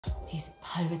These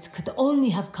pirates could only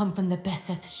have come from the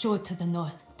Beseth shore to the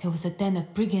north. There was a den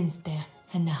of brigands there,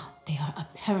 and now they are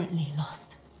apparently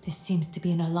lost. This seems to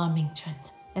be an alarming trend,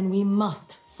 and we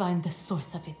must find the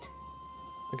source of it.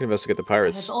 I can investigate the I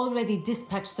pirates. have already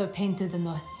dispatched Sir Payne to the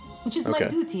north, which is my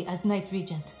duty as Knight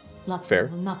Regent. Fair.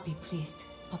 Lockwood will not be pleased,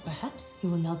 but perhaps he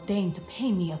will now deign to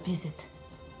pay me a visit.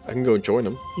 I can go join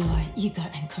him. You are eager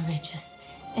and courageous,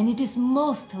 and it is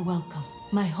most welcome.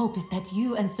 My hope is that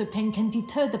you and Sir Payne can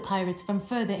deter the pirates from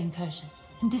further incursions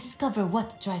and discover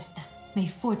what drives them. May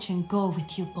fortune go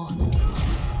with you both.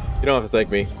 You don't have to thank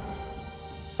me.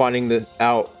 Finding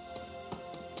out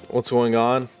what's going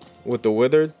on with the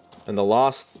withered and the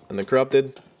lost and the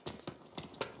corrupted.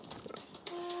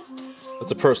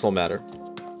 It's a personal matter.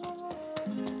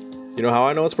 You know how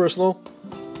I know it's personal?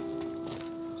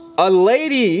 A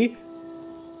lady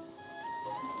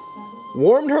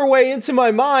wormed her way into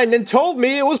my mind and told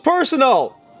me it was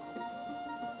personal.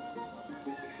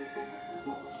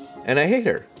 And I hate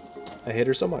her. I hate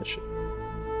her so much.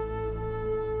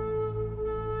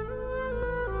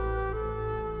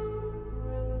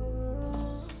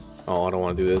 Oh, I don't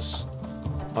want to do this.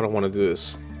 I don't want to do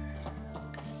this.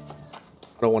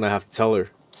 I don't want to have to tell her.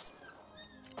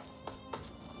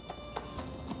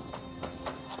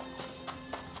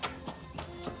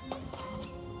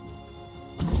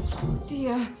 Oh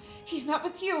dear, he's not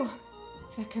with you.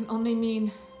 That can only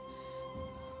mean...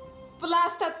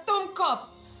 Blast that dumb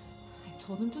cop! I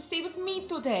told him to stay with me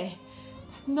today.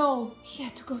 But no, he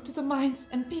had to go to the mines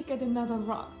and pick at another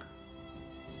rock.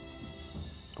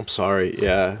 I'm sorry,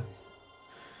 yeah.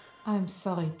 I'm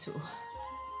sorry too.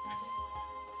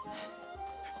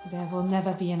 There will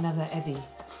never be another Eddie.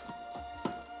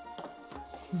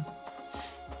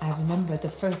 I remember the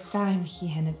first time he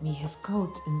handed me his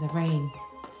coat in the rain.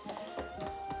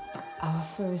 Our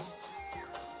first...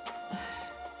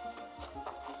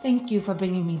 Thank you for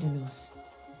bringing me the news.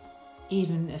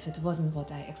 Even if it wasn't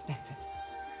what I expected.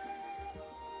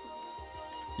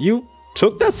 You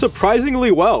took that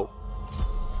surprisingly well.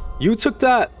 You took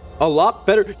that a lot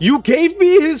better. You gave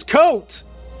me his coat!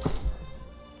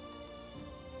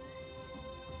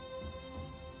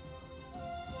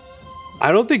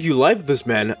 I don't think you like this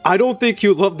man. I don't think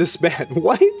you love this man.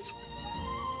 What?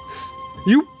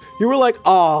 You were like,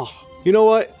 oh, you know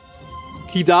what?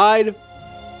 He died.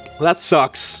 That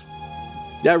sucks.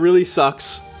 That really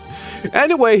sucks.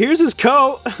 Anyway, here's his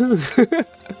coat.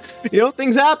 You know,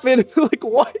 things happen. Like,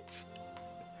 what?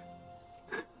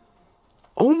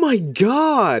 Oh my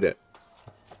god.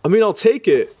 I mean, I'll take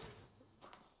it.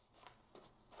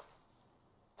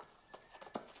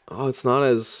 Oh, it's not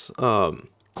as,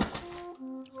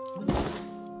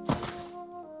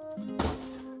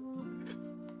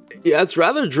 yeah, it's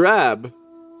rather drab.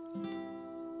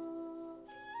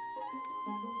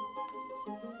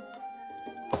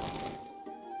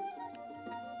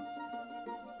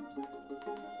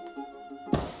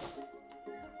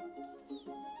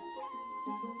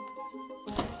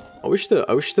 I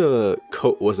wish the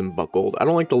coat wasn't buckled. I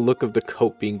don't like the look of the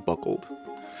coat being buckled.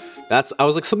 I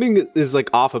was like, something is like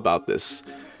off about this.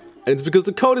 And it's because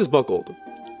the coat is buckled.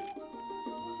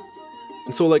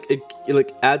 And so like it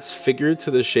like adds figure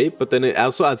to the shape, but then it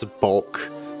also adds bulk.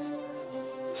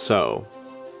 So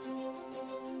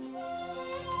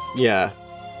yeah,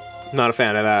 not a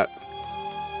fan of that.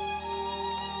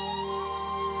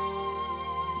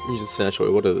 Use essentially.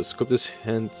 What is this? Equip this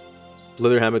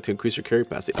leather hammock to increase your carry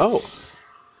capacity.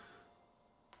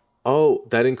 Oh,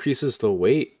 that increases the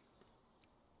weight.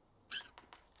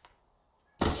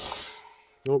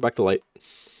 Oh, back to light.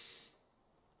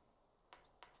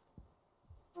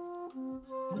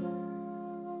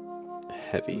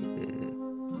 Heavy.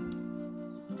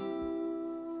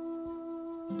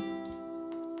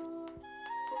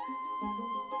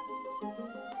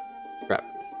 Crap.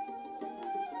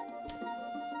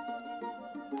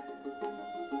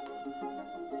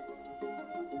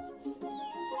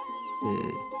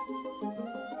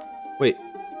 Wait,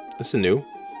 this is new?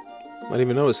 I didn't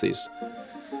even notice these.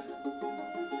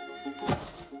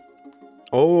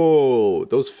 Oh,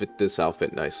 those fit this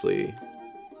outfit nicely.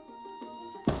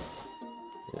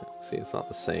 Yeah, see, it's not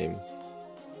the same.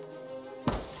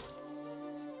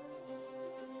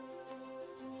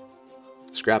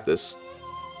 Scrap this.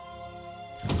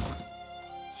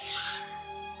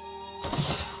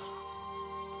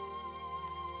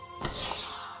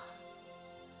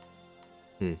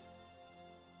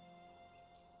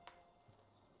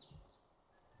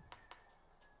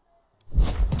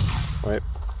 Alright.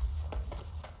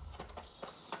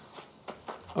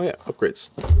 Oh yeah,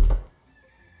 upgrades.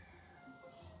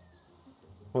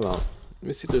 Hold on. Let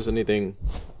me see if there's anything.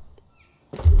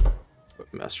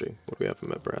 mastery. What do we have for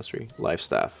med mastery? Life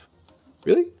staff.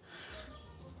 Really?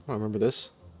 I don't remember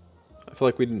this. I feel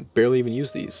like we didn't barely even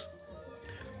use these.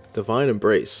 Divine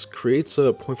Embrace creates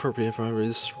a point for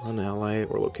resist run ally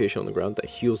or location on the ground that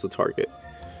heals the target.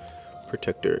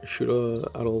 Protector. Shoot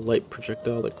out a light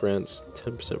projectile that grants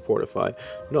 10% fortify.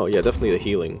 No, yeah, definitely the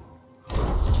healing.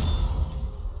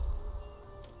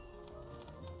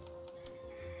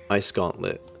 Ice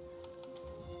Gauntlet.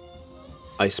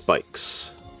 Ice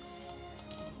Spikes.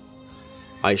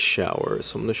 Ice Shower.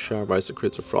 Summon the shower of ice that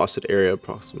creates a frosted area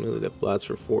approximately that lasts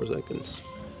for 4 seconds.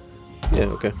 Yeah,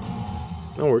 okay.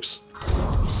 That works.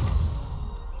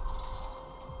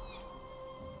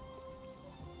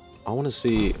 I want to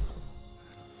see...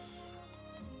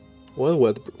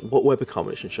 What weapon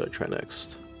combination should I try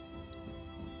next?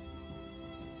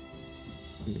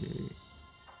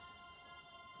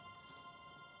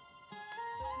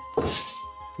 I'm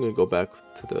gonna go back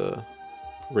to the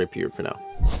rapier for now.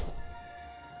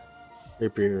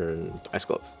 Rapier and ice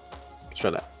glove. Let's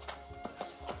try that.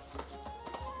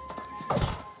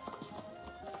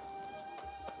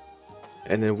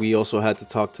 And then we also had to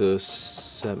talk to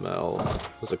Semel.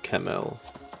 Was it Kemel?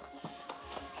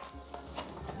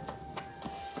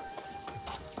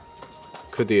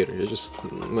 Kadir. You just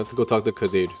have to go talk to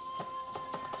Kadir.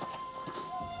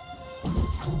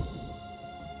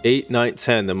 8, 9,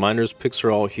 10. The miners' picks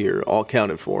are all here, all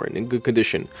accounted for, and in good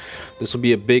condition. This will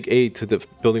be a big aid to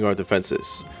building our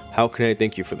defenses. How can I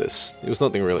thank you for this? It was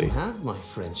nothing really. You have my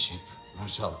friendship,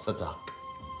 Rajal Sadak,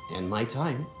 and my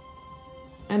time,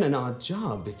 and an odd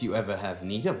job if you ever have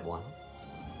need of one.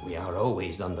 We are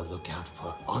always on the lookout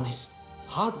for honest,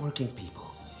 hardworking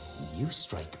people. You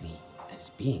strike me as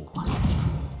being one.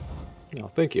 Oh,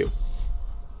 thank you.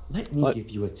 Let me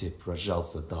give you a tip, Rajal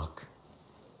Sadak.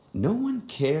 No one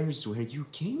cares where you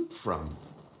came from.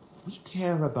 We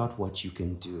care about what you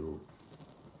can do.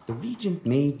 The Regent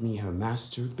made me her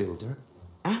master builder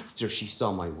after she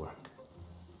saw my work.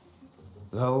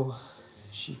 Though,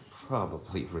 she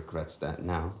probably regrets that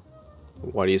now.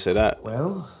 Why do you say that?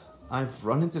 Well, I've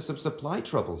run into some supply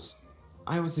troubles.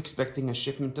 I was expecting a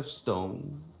shipment of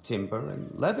stone, timber,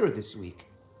 and leather this week.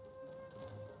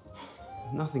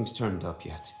 Nothing's turned up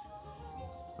yet.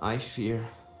 I fear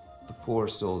the poor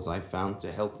souls I found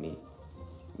to help me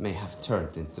may have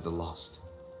turned into the lost.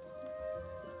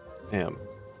 Damn.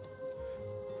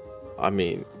 I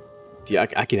mean, yeah,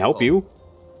 I can help you.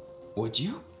 Would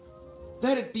you?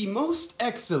 That'd be most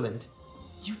excellent.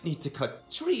 You'd need to cut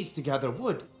trees to gather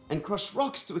wood and crush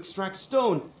rocks to extract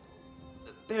stone.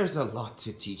 There's a lot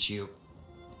to teach you.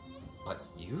 But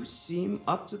you seem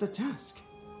up to the task.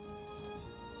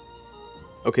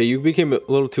 Okay, you became a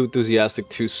little too enthusiastic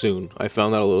too soon. I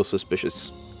found that a little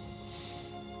suspicious.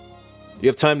 You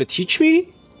have time to teach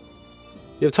me?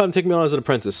 You have time to take me on as an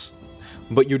apprentice.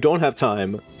 But you don't have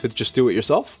time to just do it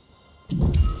yourself?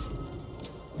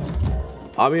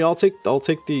 I mean, I'll take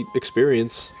the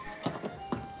experience.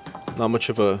 Not much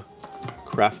of a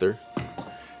crafter.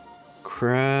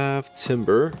 Craft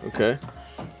timber, okay.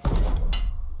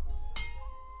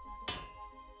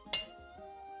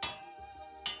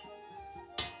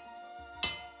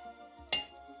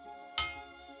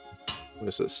 What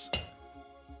is this?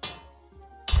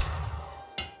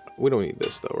 We don't need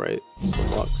this though, right? So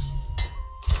luck.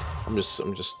 I'm just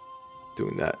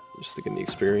doing that just to get the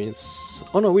experience.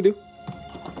 Oh no, we do.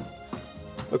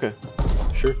 Okay,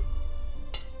 sure.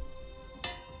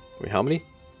 Wait, how many?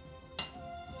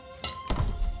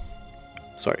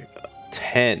 Sorry,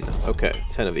 10. Okay,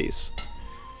 10 of these.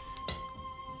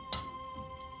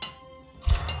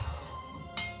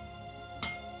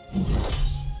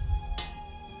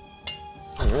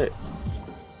 All right.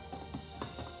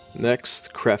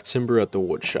 Next, craft timber at the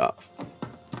wood shop.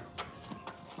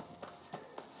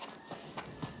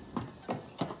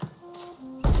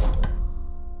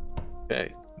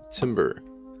 Okay, timber.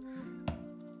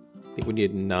 I think we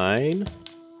need 9.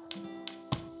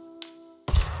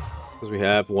 Because we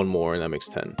have 1 more and that makes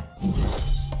 10.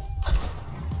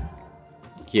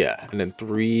 Yeah, and then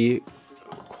 3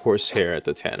 horsehair at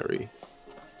the tannery.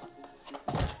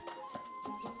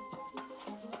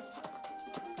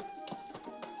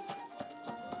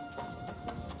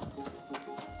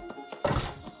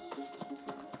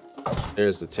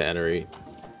 There's the tannery.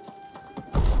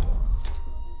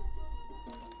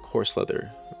 Horse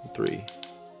leather, 3.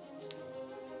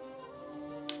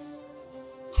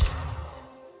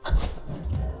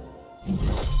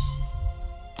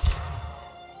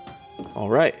 All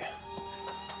right.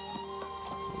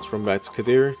 Let's run back to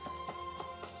Kadir.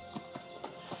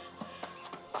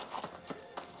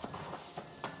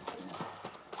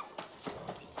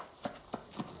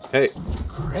 Hey.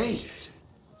 Great.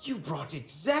 You brought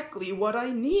exactly what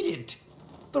I needed.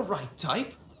 The right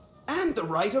type and the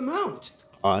right amount.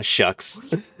 Aw, shucks.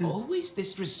 Are you always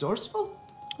this resourceful?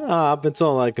 Ah, I've been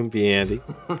told I can be handy.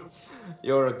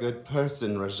 You're a good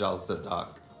person, Rajal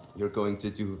Sadak. You're going to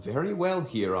do very well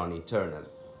here on Eternal.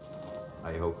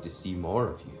 I hope to see more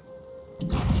of you.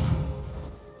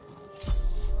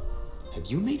 Have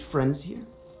you made friends here?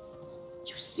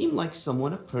 You seem like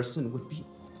someone a person would be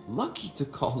lucky to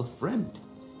call a friend.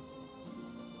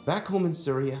 Back home in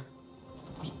Syria,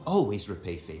 we always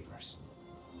repay favors.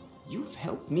 You've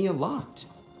helped me a lot.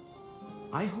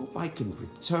 I hope I can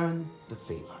return the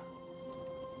favor.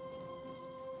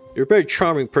 You're a very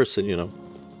charming person, you know.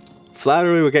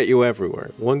 Flattery will get you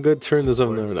everywhere. One good turn does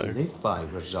another. Words to live by,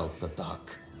 Rajal Sadak.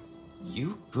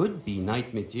 You could be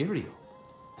knight material,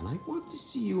 and I want to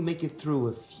see you make it through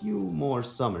a few more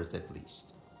summers at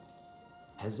least.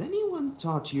 Has anyone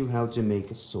taught you how to make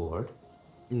a sword?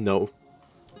 No.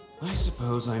 I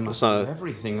suppose I must not do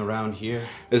everything around here.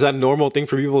 Is that a normal thing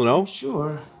for people to know? I'm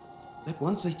sure that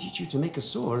once I teach you to make a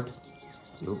sword,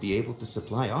 you'll be able to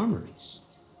supply armories.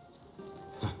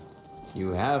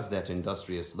 You have that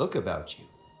industrious look about you.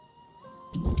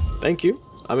 Thank you.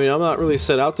 I mean, I'm not really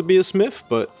set out to be a smith,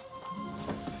 but...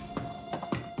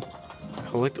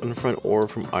 Collect unfront ore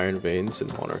from iron veins in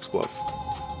Monarch's Bluff.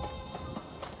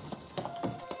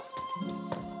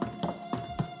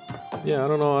 Yeah, I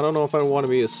don't know if I want to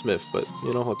be a smith, but,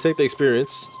 you know, I'll take the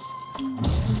experience.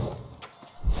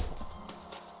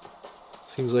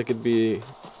 Seems like it'd be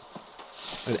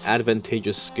an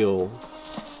advantageous skill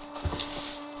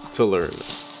to learn.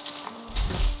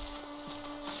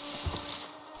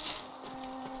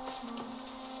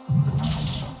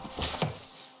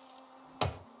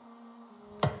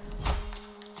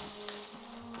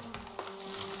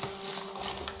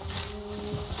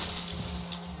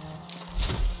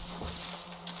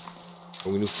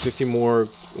 We need 50 more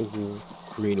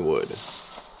green wood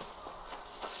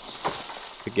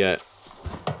to get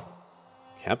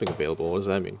camping available. What does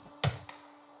that mean?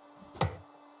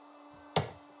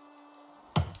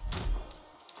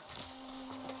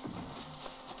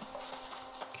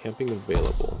 Camping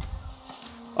available.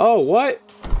 Oh, what?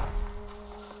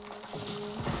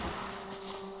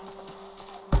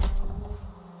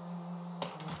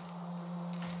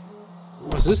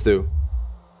 What does this do?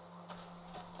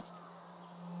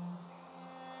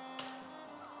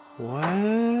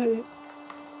 What?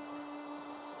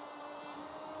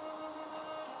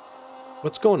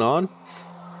 What's going on?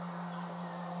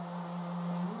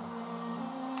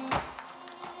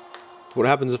 What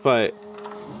happens if I...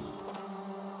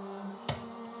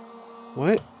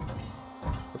 What?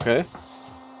 Okay.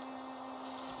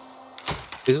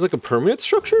 Is this like a permanent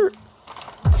structure?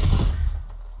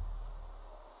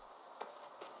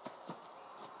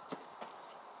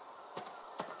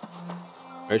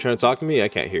 Are you trying to talk to me? I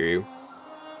can't hear you.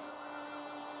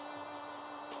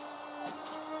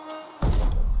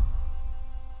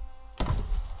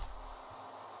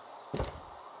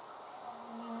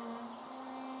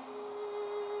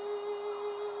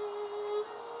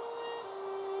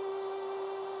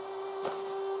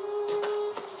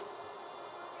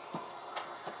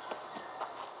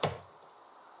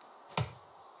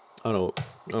 I don't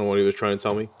know what he was trying to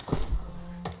tell me.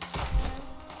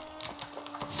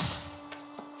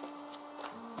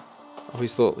 Oh,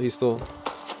 he's still.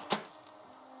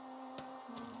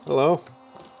 Hello?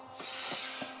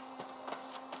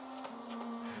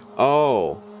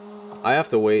 Oh, I have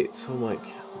to wait till my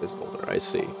cat is older. I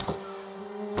see.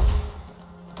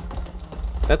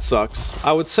 That sucks.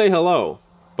 I would say hello,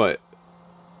 but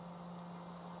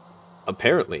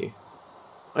apparently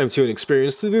I'm too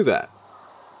inexperienced to do that.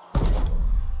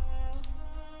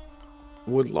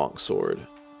 Wood longsword.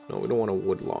 No, we don't want a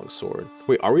wood longsword.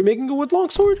 Wait, are we making a wood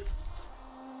longsword?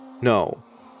 No.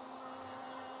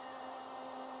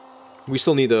 We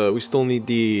still need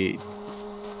the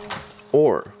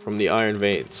ore from the iron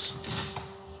veins.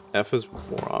 F is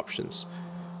more options.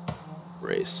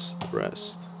 Race, the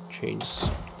rest. Change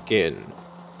skin.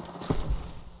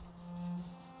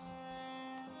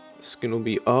 Skin will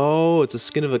be... Oh, it's a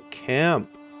skin of a camp.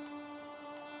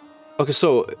 Okay,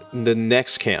 so the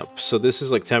next camp. So this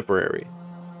is like temporary.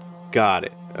 Got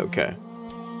it. Okay.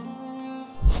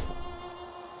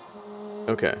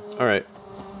 Okay. All right.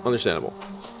 Understandable.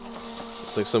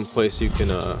 It's like some place you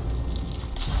can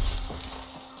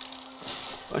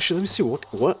Actually, let me see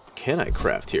what can I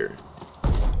craft here.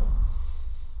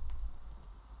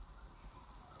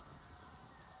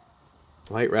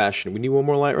 Light ration. We need one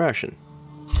more light ration.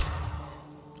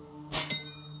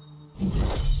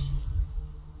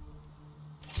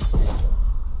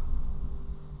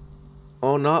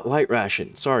 Oh not light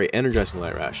ration. Sorry, energizing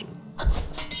light ration.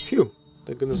 Phew.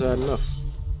 Thank goodness I had enough.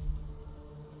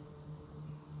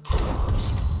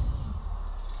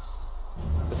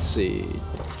 Let's see.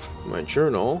 My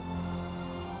journal.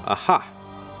 Aha.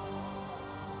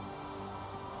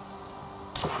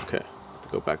 Okay. Have to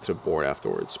go back to the board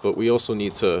afterwards. But we also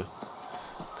need to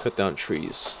cut down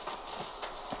trees.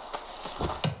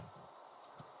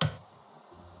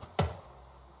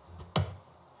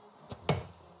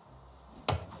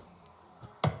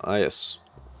 Ah, yes.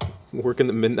 Working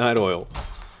the midnight oil.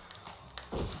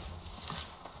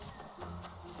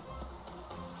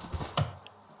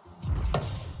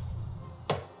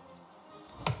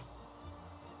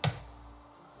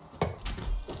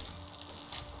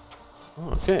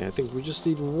 Okay, I think we just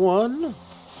need one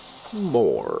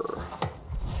more.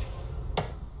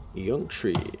 Young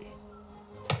tree.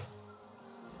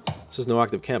 This is no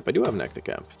active camp. I do have an active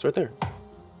camp. It's right there.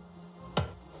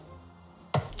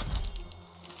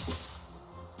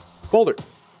 Boulder.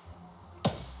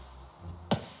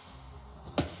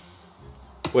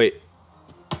 Wait.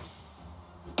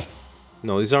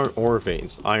 No, these aren't ore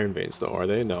veins. Iron veins, though, are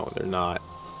they? No, they're not.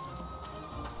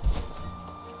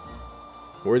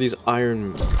 Where are these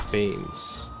iron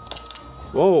veins?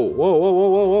 Whoa, whoa, whoa, whoa,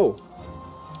 whoa, whoa.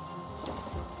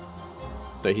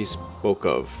 That he spoke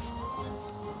of.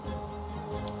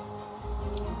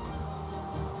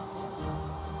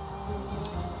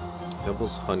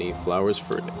 Devil's honey, flowers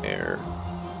for air.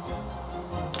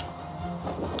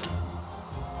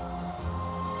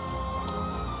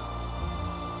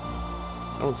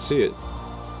 I don't see it.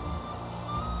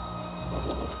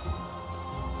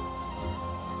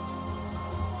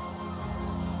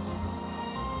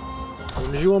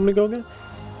 Where did you want me to go again?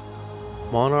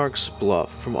 Monarch's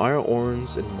Bluff. From Iron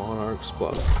Orns in Monarch's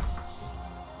Bluff.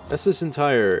 That's this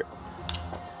entire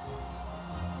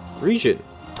region.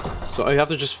 So I have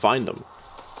to just find them.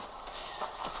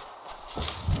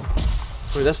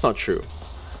 Wait, that's not true.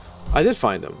 I did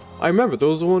find them. I remember,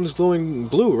 those are the ones glowing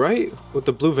blue, right? With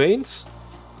the blue veins?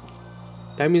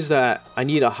 That means that I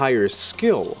need a higher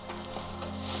skill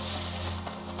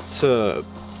to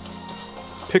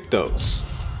pick those.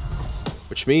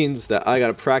 Which means that I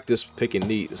gotta practice picking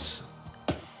these.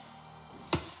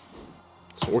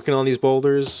 So working on these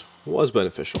boulders was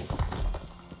beneficial.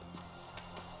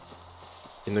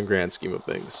 In the grand scheme of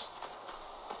things.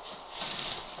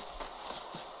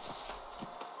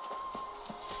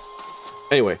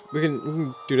 Anyway, we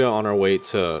can do that on our way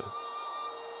to...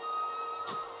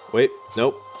 Wait,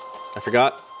 nope. I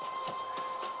forgot.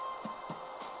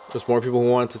 There's more people who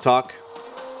wanted to talk.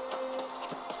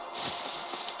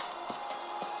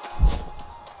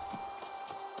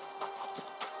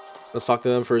 Let's talk to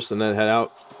them first and then head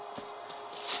out.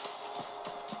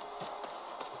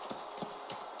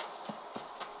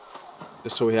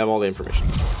 Just so we have all the information.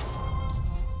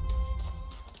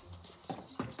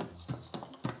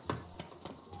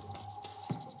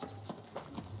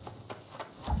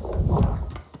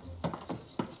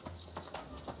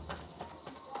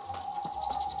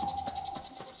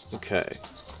 Okay.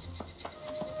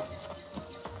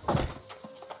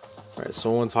 Alright,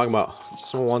 someone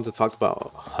wanted to talk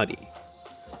about honey.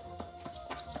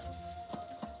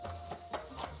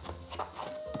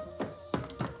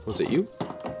 Was it you?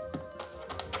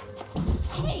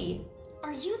 Hey,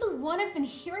 are you the one I've been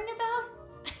hearing about?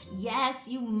 Yes,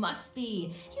 you must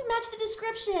be. You match the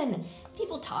description.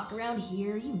 People talk around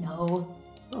here, you know.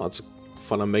 Oh, it's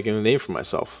fun. I'm making a name for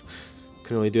myself.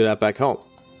 Couldn't really do that back home.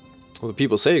 What do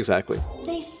people say exactly?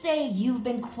 They say you've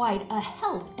been quite a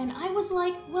help, and I was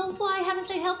like, well, why haven't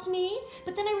they helped me?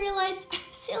 But then I realized,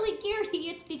 silly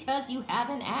Geardy, it's because you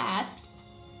haven't asked.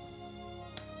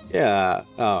 Yeah,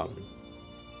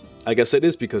 I guess it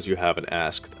is because you haven't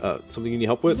asked. Something you need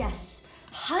help with? Yes,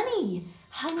 honey.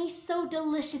 Honey's so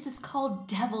delicious, it's called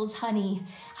devil's honey.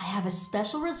 I have a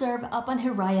special reserve up on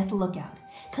Hiraeth Lookout.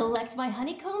 Collect my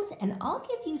honeycombs, and I'll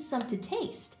give you some to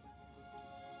taste.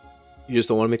 You just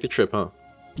don't want to make the trip, huh?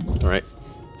 Alright.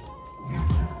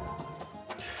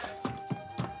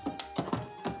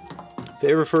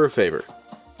 Favor for a favor.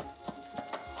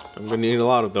 I'm going to need a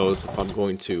lot of those if I'm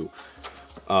going to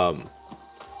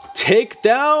take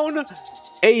down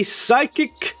a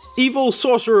psychic evil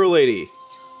sorcerer lady.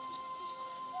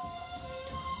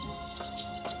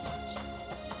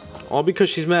 All because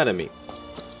she's mad at me.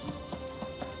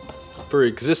 For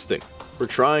existing. For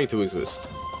trying to exist.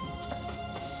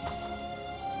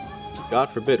 God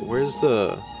forbid, where's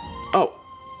the... Oh!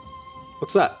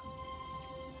 What's that?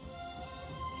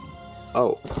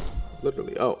 Oh.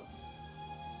 Literally, oh.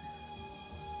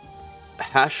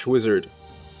 Hash Wizard.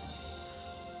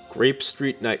 Grape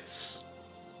Street Knights.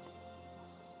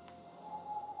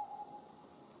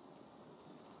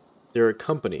 They're a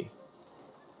company.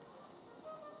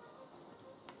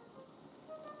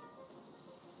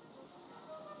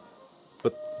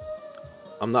 But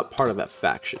I'm not part of that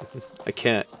faction. I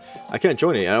can't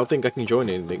join it. I don't think I can join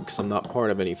anything because I'm not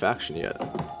part of any faction yet.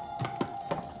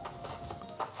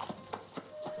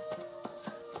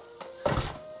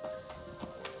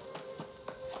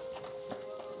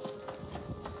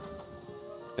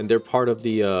 And they're part of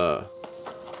the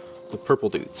purple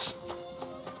dudes.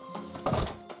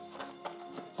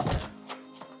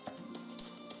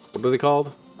 What are they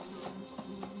called?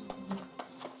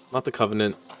 Not the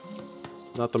Covenant.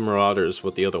 Not the Marauders,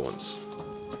 but the other ones.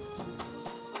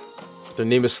 Their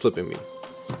name is slipping me.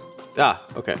 Ah,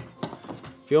 okay.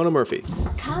 Fiona Murphy.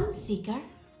 Come, Seeker.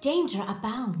 Danger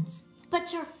abounds,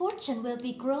 but your fortune will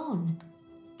be grown.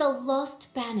 The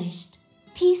lost banished,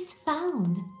 peace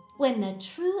found, when the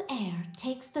true heir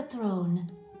takes the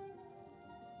throne.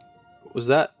 Was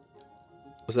that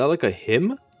like a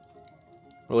hymn?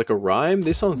 Or like a rhyme?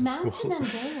 They sound... Mountain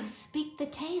and dale speak the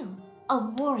tale, a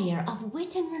warrior of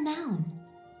wit and renown.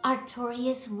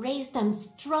 Artorius raised them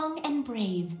strong and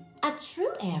brave, a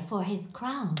true heir for his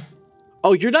crown.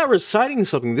 Oh, you're not reciting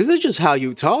something. This is just how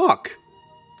you talk.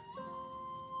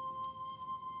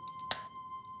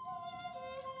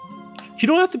 You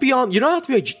don't have to be on. You don't have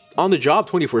to be on the job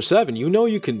 24/7. You know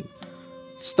you can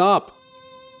stop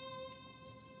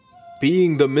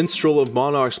being the minstrel of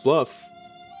Monarch's Bluff.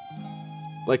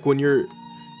 Like when you're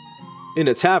in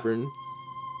a tavern.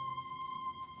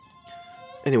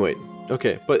 Anyway,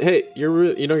 okay, but hey, you're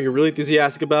really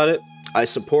enthusiastic about it. I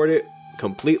support it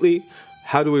completely.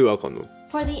 How do we welcome them?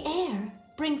 For the heir,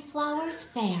 bring flowers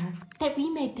fair, that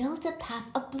we may build a path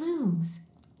of blooms.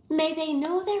 May they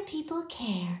know their people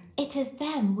care. It is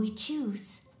them we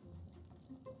choose.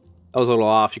 That was a little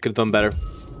off. You could have done better.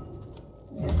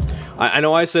 I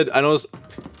know I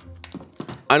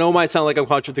know it might sound like I'm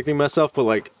contradicting myself, but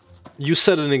like, you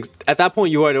said at that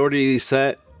point you had already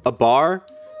set a bar,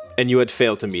 and you had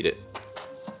failed to meet it.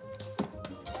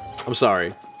 I'm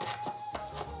sorry.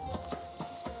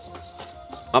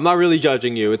 I'm not really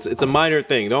judging you. It's a minor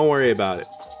thing. Don't worry about it.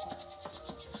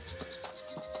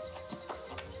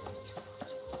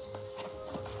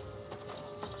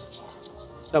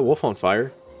 Is that wolf on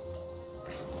fire?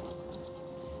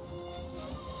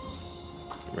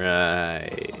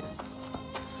 Right.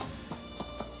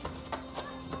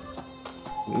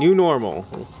 New normal.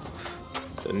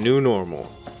 The new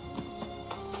normal.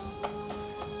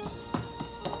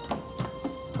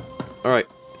 Alright.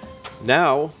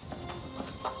 Now,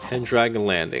 Pendragon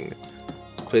Landing.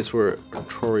 Place where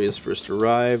Artorius first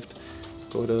arrived.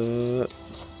 Go to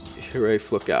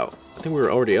Hiraeth Lookout. I think we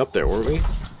were already up there, weren't we?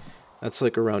 That's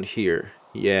like around here.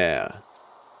 Yeah.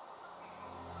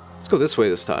 Let's go this way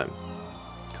this time.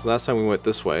 Because last time we went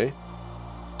this way.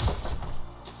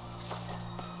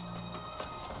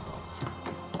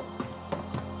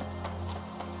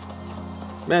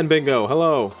 Man Bingo,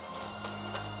 hello.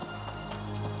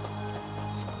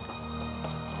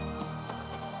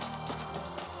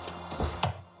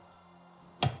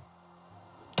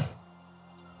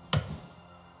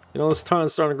 You know, this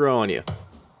town's starting to grow on you.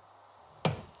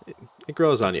 It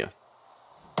grows on you.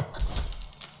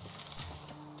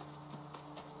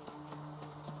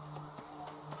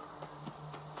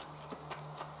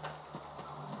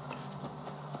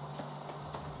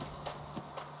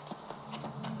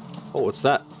 Oh, what's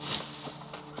that?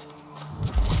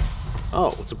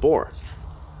 Oh, it's a boar.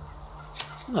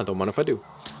 I don't mind if I do.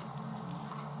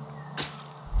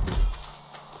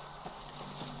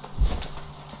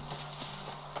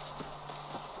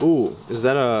 Ooh, is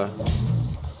that a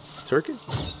turkey?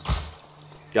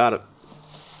 Got it.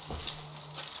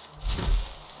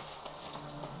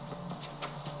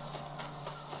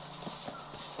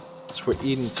 So we're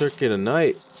eating turkey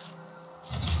tonight.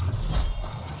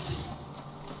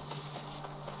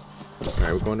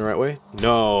 Alright, we're going the right way?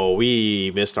 No,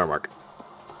 we missed our mark.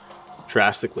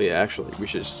 Drastically, actually. We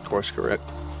should just course correct.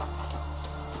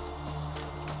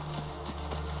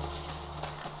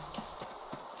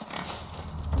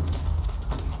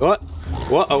 What?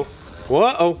 Whoa-oh.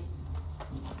 Whoa-oh.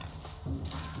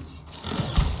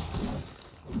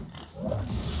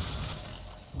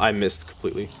 I missed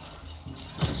completely.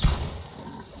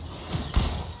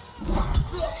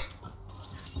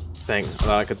 Dang, I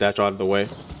thought I could dash out of the way.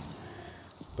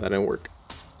 But that didn't work.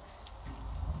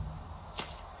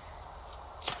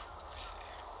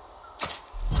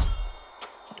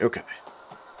 Okay.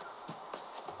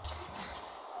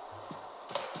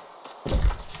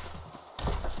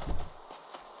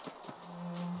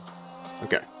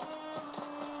 Okay.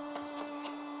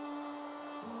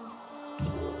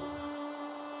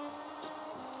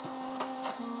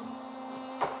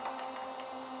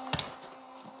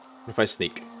 if I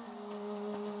sneak?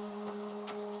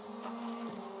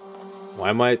 Why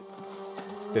am I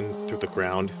in through the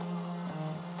ground?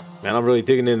 Man, I'm really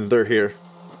digging in the dirt here.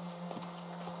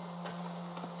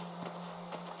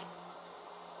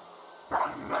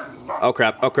 Oh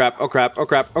crap, oh crap, oh crap, oh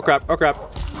crap, oh crap, oh crap.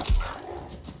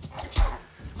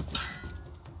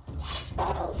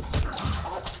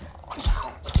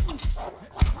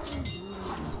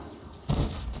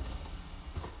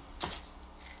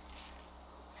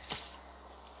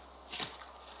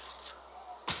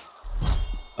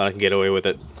 I can get away with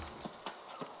it.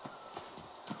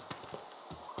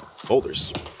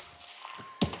 Boulders.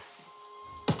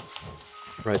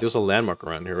 Right, there's a landmark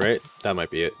around here, right? That might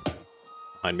be it.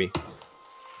 Behind me.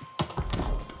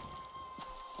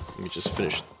 Let me just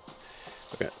finish.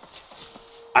 Okay.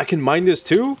 I can mine this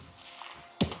too?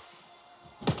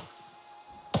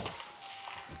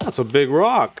 That's a big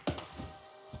rock.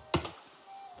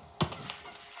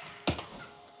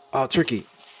 Oh, tricky.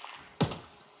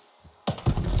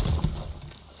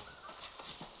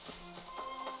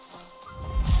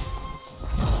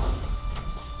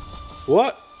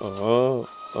 What? Oh,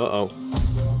 uh-oh.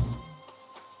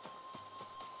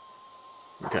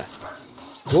 Okay.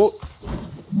 Whoa.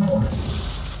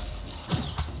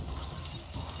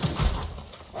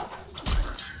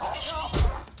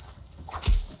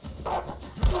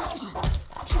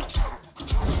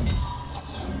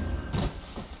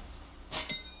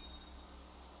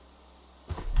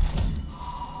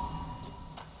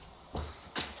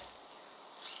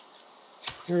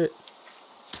 You're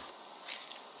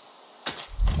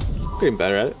getting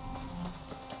better at it.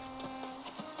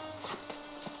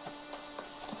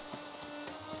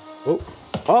 Oh,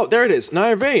 oh, there it is.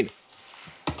 Another vein.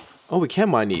 Oh, we can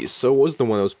mine these. So what was the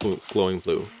one that was blue, glowing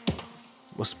blue?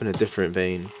 Must have been a different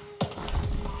vein.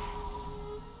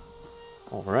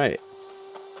 All right.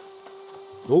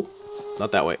 Oh,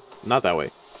 not that way. Not that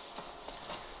way.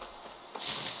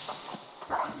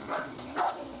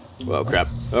 Oh crap!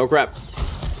 Oh crap!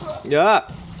 Yeah.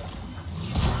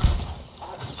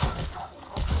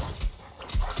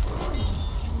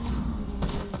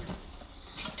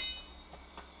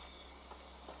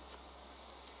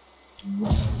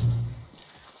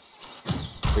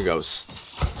 Here goes.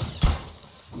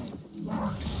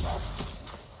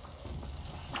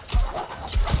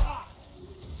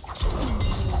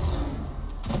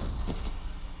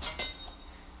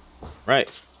 Right.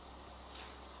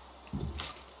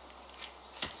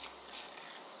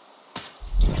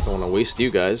 Don't want to waste you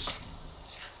guys.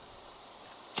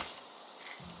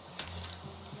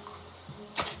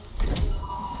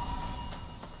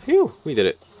 Phew, we did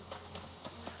it.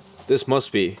 This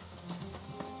must be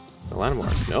the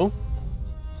landmark, no?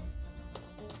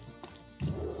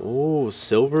 Oh,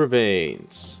 silver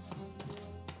veins.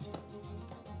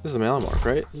 This is the landmark,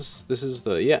 right? This is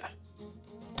the, yeah.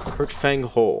 Perchfang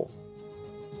hole.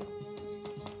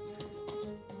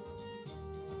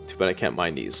 Too bad I can't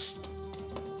mine these.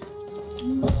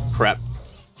 Crap.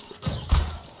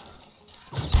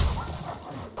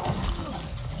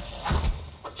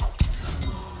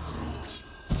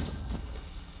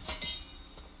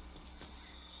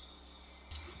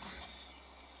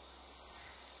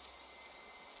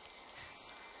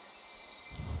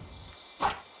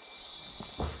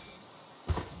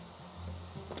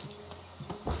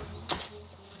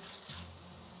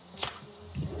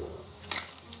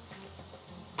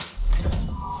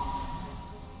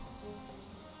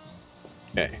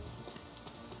 Okay.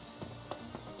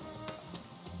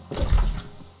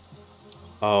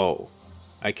 Oh,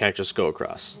 I can't just go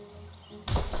across.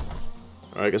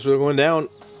 Alright, I guess we're going down.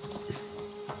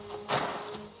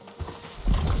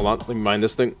 Hold on, let me mine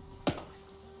this thing.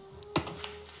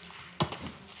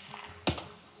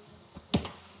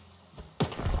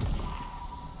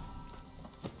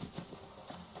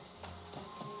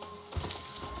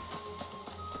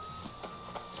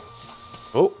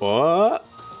 Oh, what?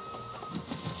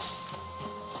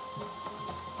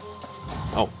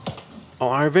 Oh,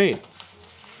 iron vein.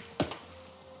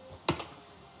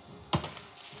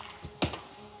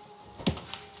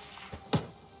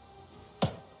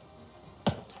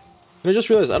 And I just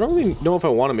realized I don't really know if I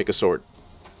want to make a sword.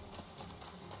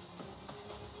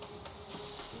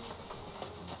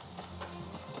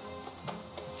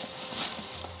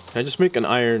 Can I just make an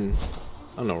iron,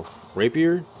 I don't know,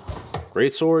 rapier?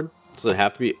 Great sword? Does it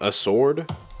have to be a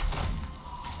sword?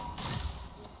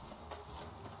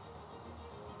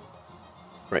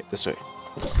 Right, this way.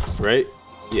 Right?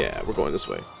 Yeah, we're going this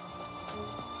way.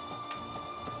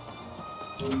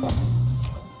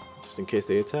 Just in case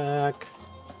they attack.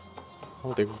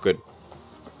 Oh, they're good.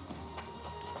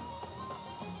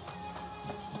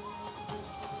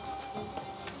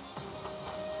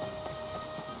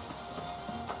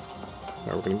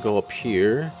 Alright, we're gonna go up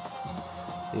here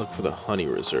and look for the honey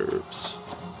reserves.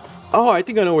 Oh, I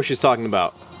think I know what she's talking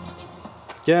about.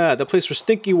 Yeah, the place where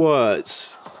Stinky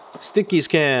was. Stinky's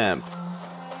camp.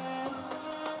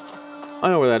 I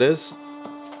know where that is.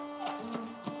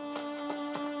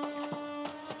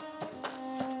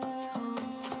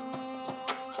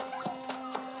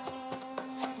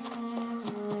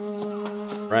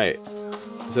 Right.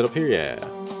 Is it up here? Yeah.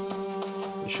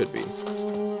 It should be.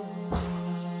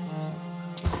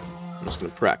 I'm just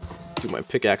gonna do my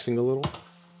pickaxing a little.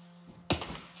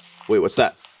 Wait, what's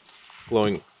that?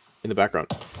 Glowing in the background.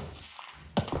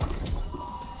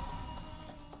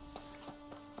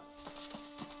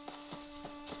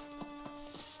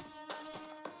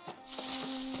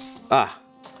 Ah.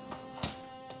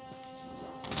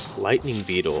 Lightning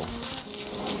beetle.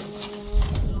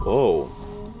 Whoa.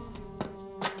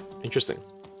 Interesting.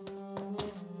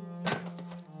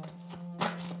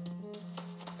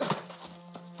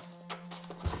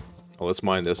 Well, let's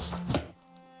mine this.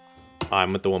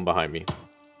 I'm at the one behind me.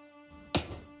 Do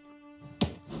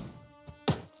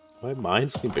I mine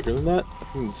something bigger than that? I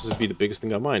think this would be the biggest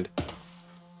thing I mined.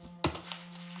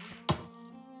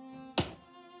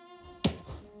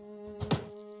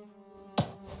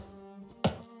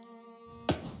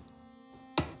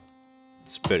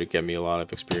 This better get me a lot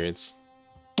of experience.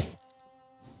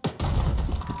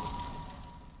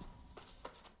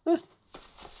 I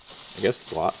guess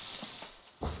it's a lot.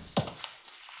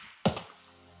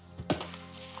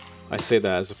 I say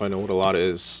that as if I know what a lot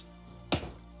is.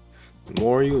 The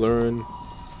more you learn,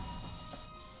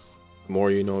 the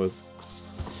more you know,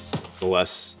 the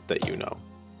less that you know.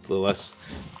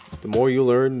 The more you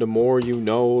learn, the more you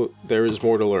know there is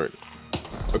more to learn.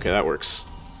 Okay, that works.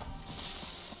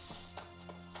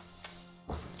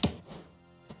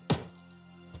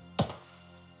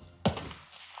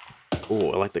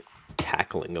 Oh, I like the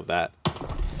cackling of that.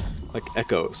 Like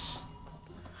echoes.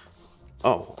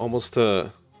 Oh, almost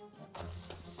one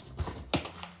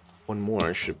more.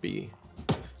 I should be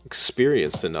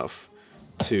experienced enough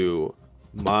to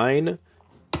mine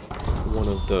one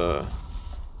of the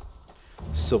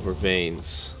silver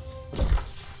veins.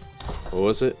 What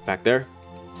was it? Back there?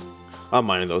 I'm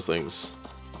mining those things.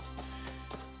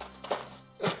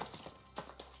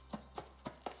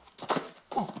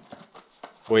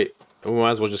 Wait, we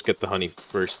might as well just get the honey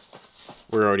first.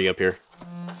 We're already up here.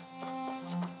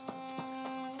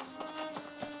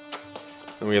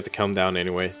 And we have to come down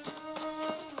anyway.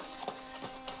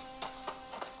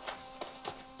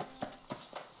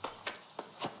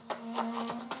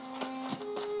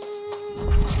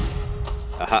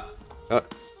 Aha.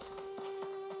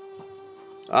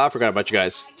 I forgot about you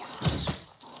guys.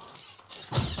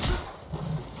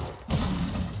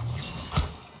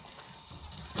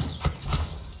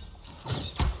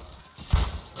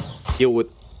 Deal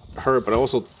with her, but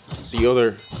also the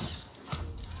other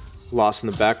lost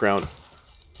in the background.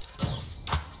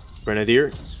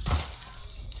 Grenadier.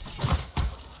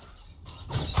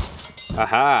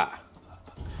 Aha!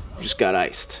 Just got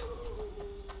iced.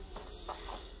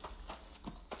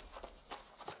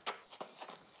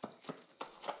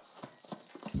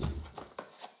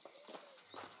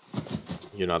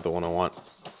 You're not the one I want.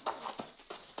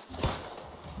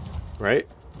 Right?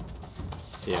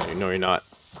 Yeah, you know you're not.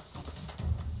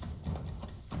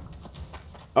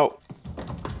 Oh.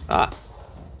 Ah.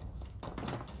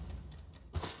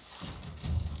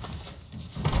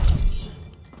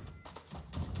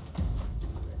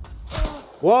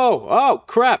 Whoa! Oh,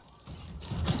 crap!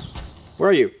 Where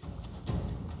are you?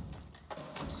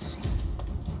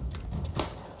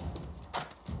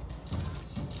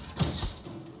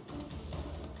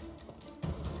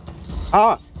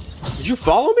 Ah! Did you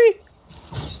follow me?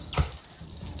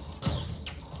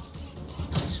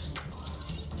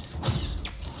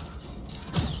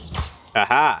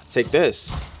 Aha! Take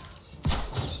this.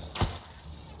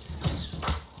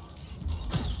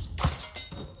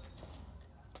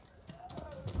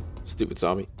 Stupid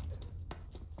zombie.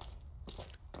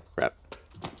 Crap.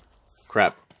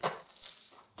 Crap.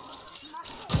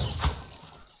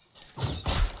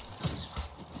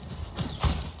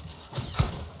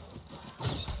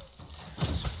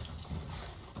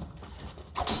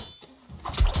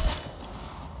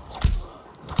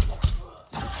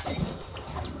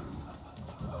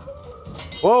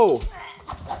 Whoa!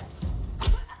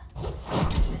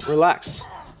 Relax.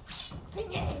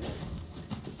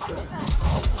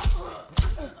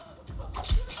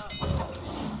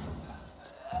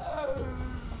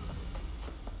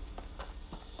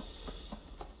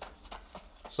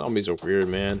 Zombies are weird,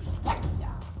 man.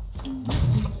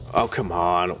 Oh, come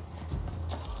on.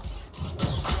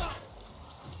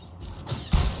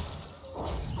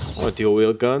 I want to dual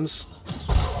wield guns.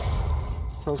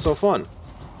 Sounds so fun.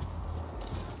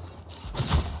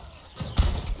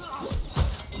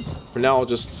 For now, I'll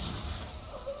just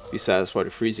be satisfied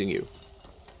with freezing you.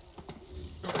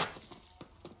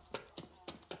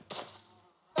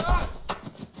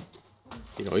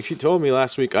 You know, if you told me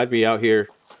last week I'd be out here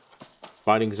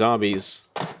fighting zombies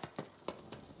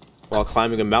while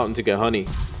climbing a mountain to get honey,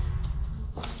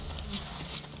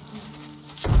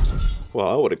 well,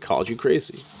 I would have called you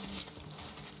crazy.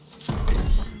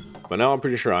 But now I'm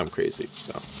pretty sure I'm crazy,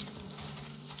 so.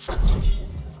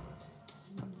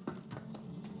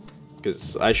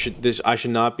 Because I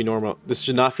should not be normal. This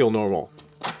should not feel normal.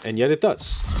 And yet it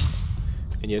does.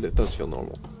 And yet it does feel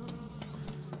normal.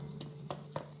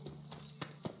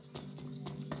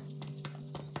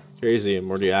 Crazy, I'm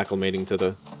already acclimating to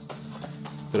the...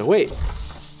 Wait!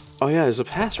 Oh yeah, there's a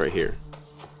pass right here.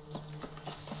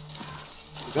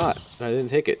 Forgot. I didn't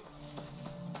take it.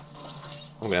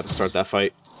 I'm gonna have to start that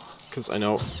fight. Because I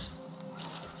know...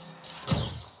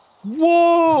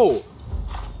 Whoa!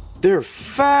 They're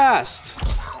fast!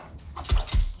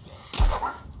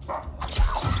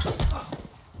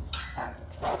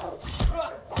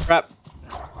 Crap.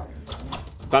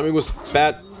 Timing was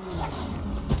bad.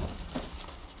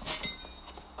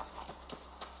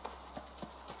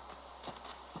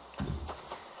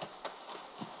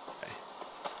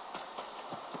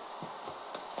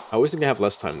 I always think I have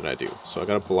less time than I do, so I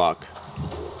gotta block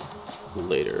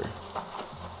later.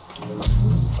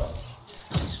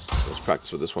 Let's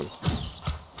practice with this one.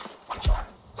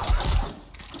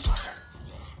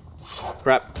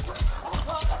 Crap.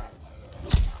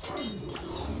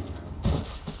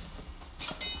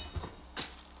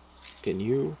 Can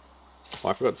you... Oh,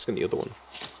 I forgot to skin the other one.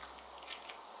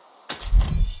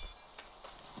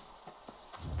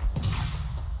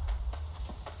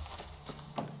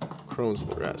 Crone's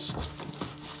the rest.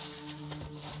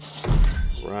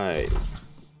 Right.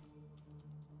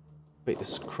 Wait,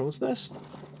 this is Crow's Nest?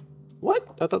 What?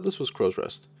 I thought this was Crow's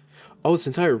Rest. Oh, this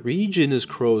entire region is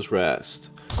Crow's Rest.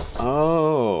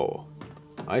 Oh.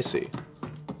 I see.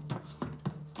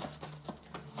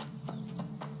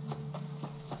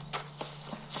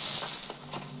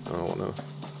 I don't want to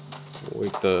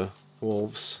wake the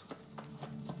wolves.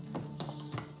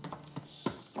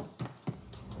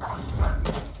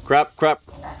 Crap, crap.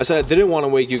 I said I didn't want to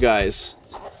wake you guys.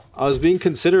 I was being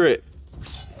considerate.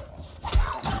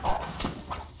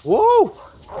 Whoa!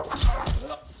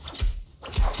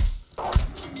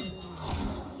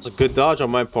 It's a good dodge on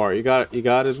my part. You gotta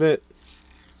admit.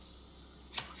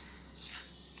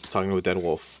 Talking to a dead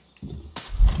wolf.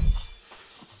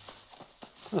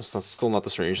 That's not, still not the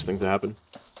strangest thing to happen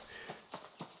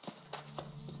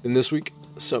in this week.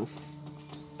 So.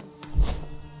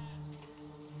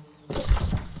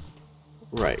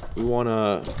 Right, we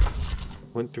wanna...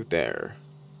 Went through there.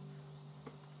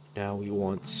 Now we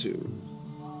want to...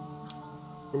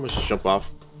 Pretty much just jump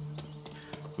off.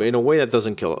 But in a way that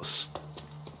doesn't kill us.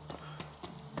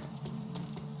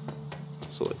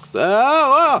 So like...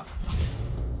 Oh!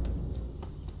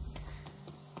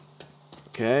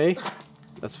 Okay.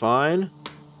 That's fine.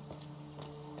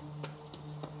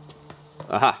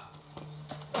 Aha!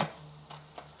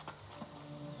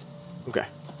 Okay.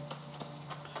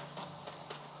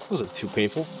 Wasn't too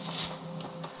painful.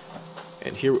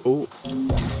 And here, oh.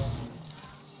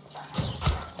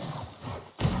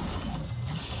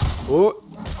 Oh.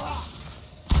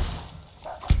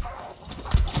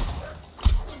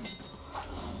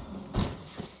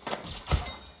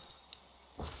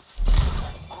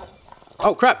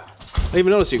 Oh crap! I didn't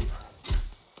even notice you.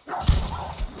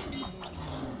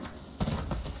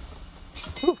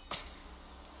 Ooh.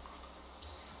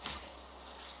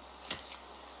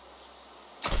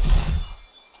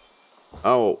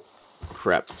 Oh,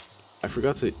 crap. I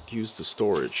forgot to use the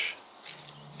storage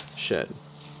shed.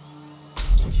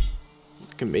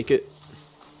 I can make it.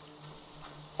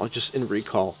 I'll just in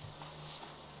recall.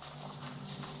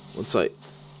 Once I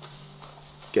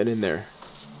get in there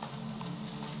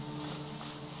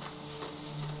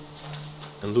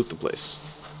and loot the place.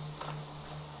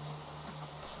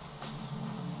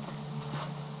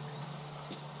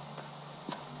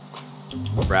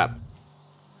 Crap.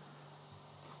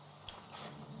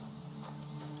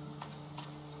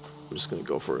 I'm just gonna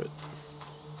go for it.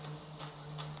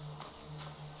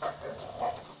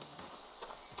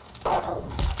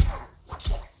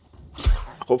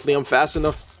 Hopefully I'm fast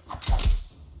enough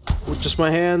with just my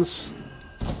hands.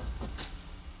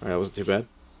 Alright, that wasn't too bad.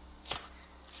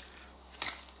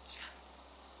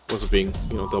 Wasn't being,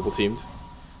 you know, double teamed.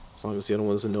 As long as the other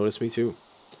one doesn't notice me too.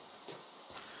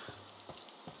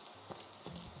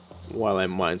 While I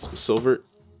mine some silver.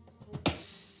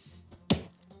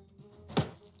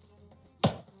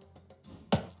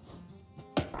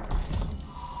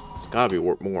 It's gotta be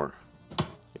worth more.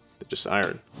 They're just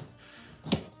iron.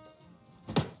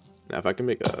 Now if I can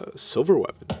make a silver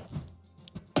weapon.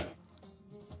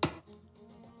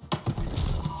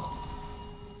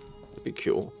 That'd be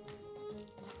cool.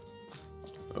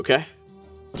 Okay.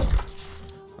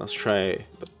 Let's try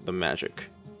the magic.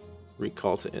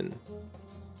 Recall to in.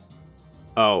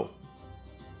 Oh.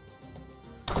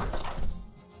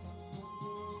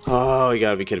 Oh, you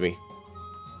gotta be kidding me.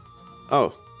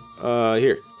 Oh.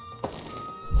 Here.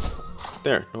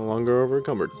 There. No longer over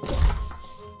encumbered.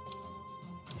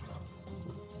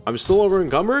 I'm still over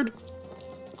encumbered?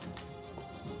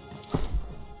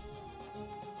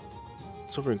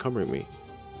 It's over encumbering me.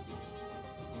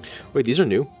 Wait, these are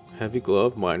new. Heavy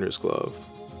glove, miner's glove.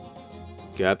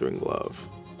 Gathering glove.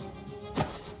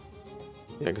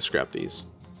 Yeah, I can scrap these.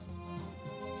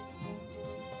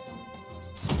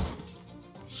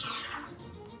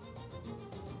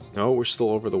 No, we're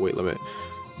still over the weight limit.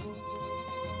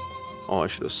 Oh, I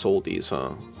should have sold these,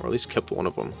 huh? Or at least kept one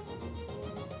of them.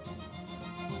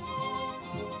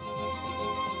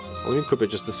 Let me equip it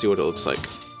just to see what it looks like.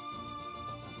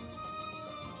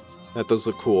 That does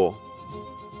look cool.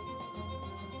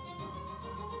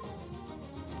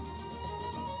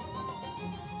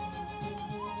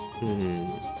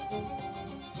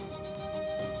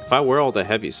 If I wear all the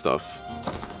heavy stuff.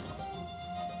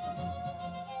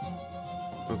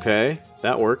 Okay,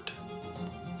 that worked.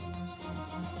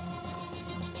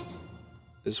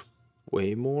 Is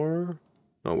way more?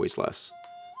 No, weighs less.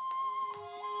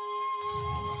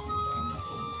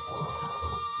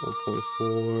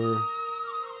 1.4.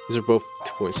 These are both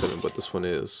 2.7, but this one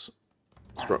is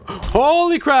strong.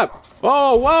 Holy crap!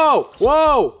 Oh, whoa!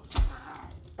 Whoa!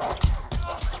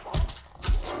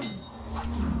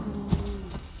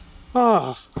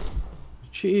 Ah,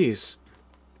 jeez.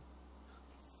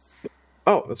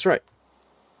 Oh, that's right.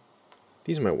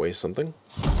 These might weigh something.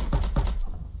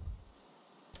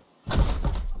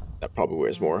 That probably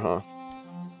weighs more, huh?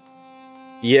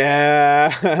 Yeah,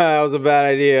 that was a bad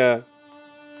idea.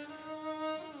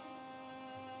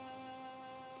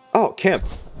 Oh, camp.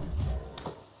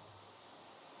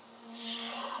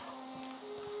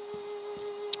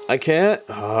 I can't?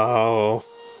 Oh.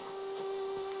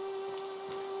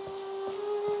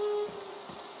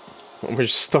 We're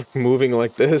just stuck moving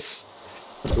like this.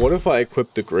 What if I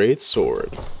equip the great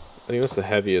sword? I think that's the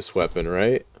heaviest weapon,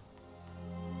 right?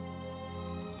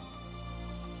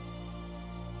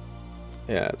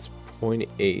 Yeah, it's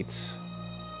 0.8.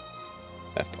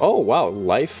 Oh, wow,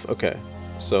 life? Okay,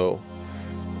 so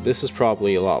this is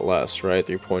probably a lot less, right?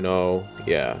 3.0,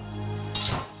 yeah.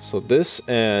 So this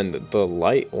and the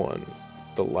light one,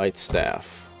 the light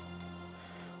staff,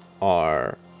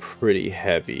 are pretty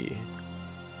heavy.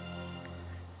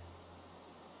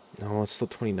 No, it's still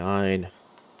 29.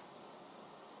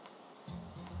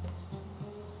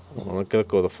 Oh, I gotta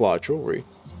go with the flawed jewelry.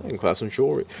 I can craft some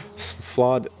jewelry. Some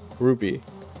flawed ruby.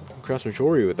 I can craft some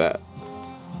jewelry with that.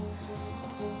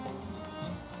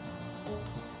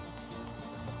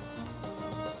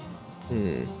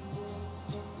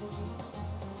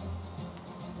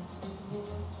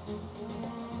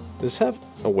 Does this have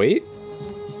a weight?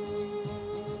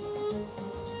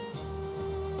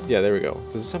 Yeah, there we go.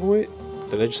 Does this have a weight?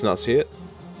 Did I just not see it?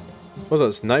 Oh,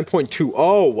 that's 9.2.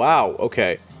 Oh, wow.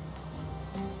 Okay.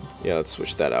 Yeah, let's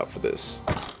switch that out for this.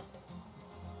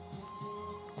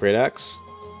 Great axe.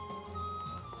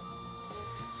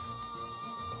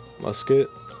 Musket.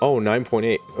 Oh,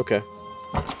 9.8. Okay.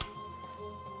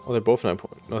 Oh, they're both 9.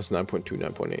 No, it's 9.2,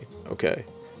 9.8. Okay.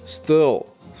 Still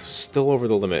over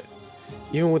the limit.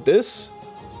 Even with this?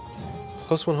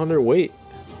 Plus 100 weight.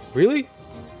 Really?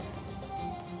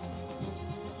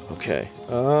 Okay.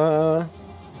 How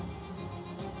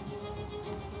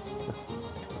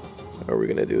are we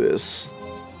gonna do this?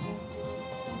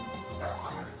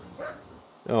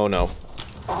 Oh no.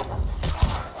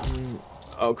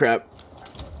 Oh crap.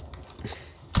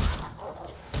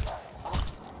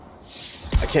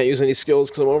 I can't use any skills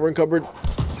because I'm over encumbered.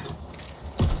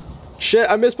 Shit,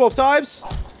 I missed both times?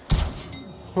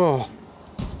 Oh.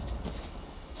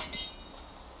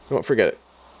 Don't forget it.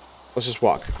 Let's just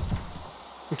walk.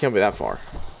 It can't be that far.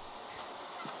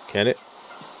 Can it?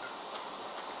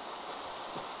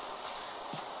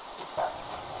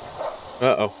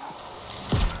 Uh-oh.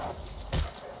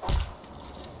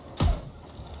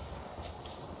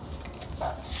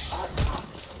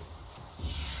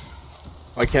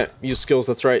 I can't use skills,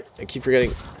 that's right. I keep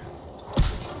forgetting.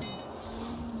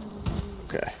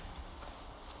 Okay.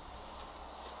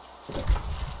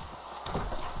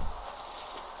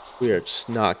 We are just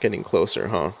not getting closer,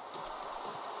 huh?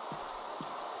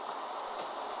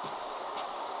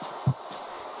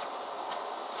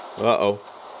 Uh-oh.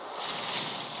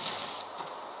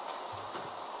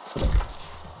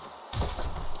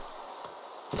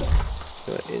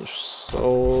 Gonna inch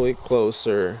slowly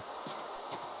closer.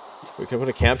 We can put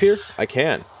a camp here? I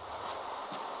can.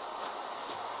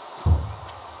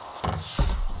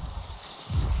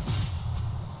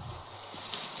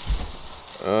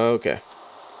 Okay.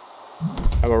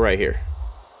 How about right here?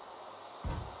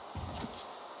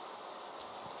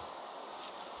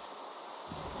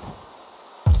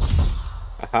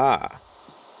 Aha.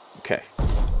 Okay.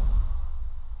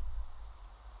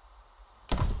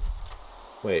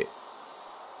 Wait.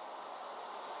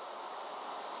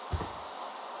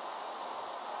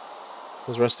 What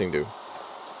does resting do?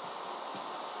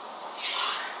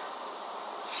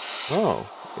 Oh,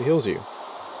 it heals you.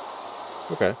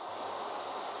 Okay.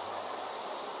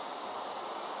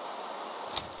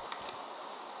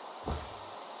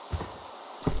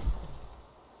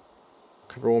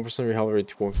 Cover 1% of your health every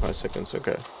 2.5 seconds.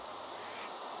 Okay.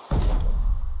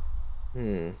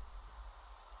 Maybe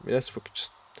that's if we could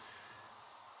just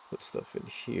put stuff in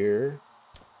here.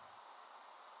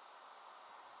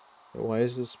 Why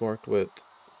is this marked with...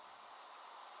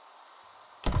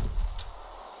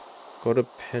 Go to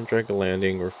Pendragon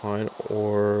Landing, refine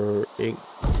ore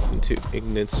into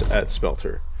ignites at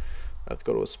smelter. I have to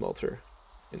go to a smelter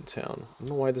in town. I don't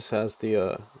know why this has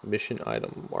the mission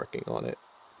item marking on it.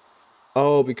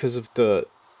 Oh, because of the...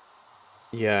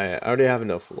 Yeah, I already have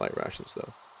enough light rations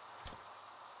though.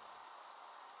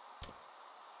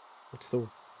 What's the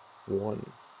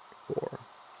 1 for?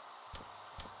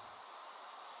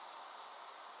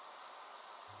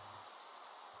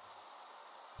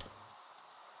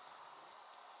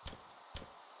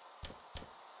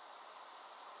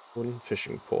 Wooden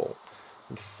fishing pole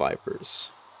and fibers.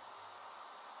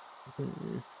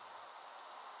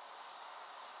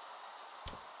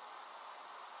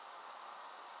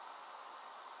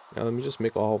 Now let me just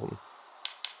make all of them.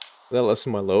 Will that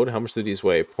lessen my load? How much do these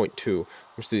weigh? 0.2. How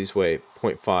much do these weigh?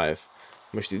 0.5. How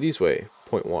much do these weigh?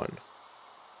 0.1.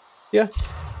 Yeah.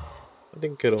 I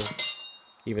think it'll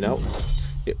even out.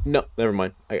 Yeah, no, never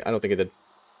mind. I don't think it did.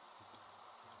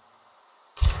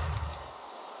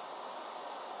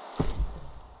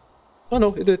 Oh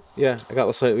no, it did. Yeah, I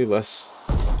got slightly less.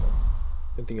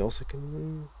 Anything else I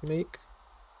can make?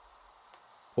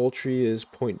 Poultry is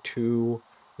 0.2.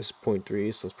 This is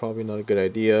 0.3, so it's probably not a good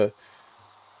idea.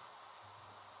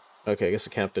 Okay, I guess the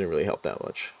camp didn't really help that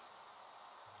much.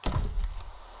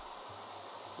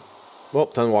 Well,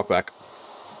 time to walk back.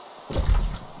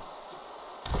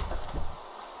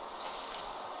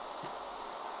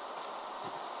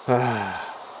 Yeah,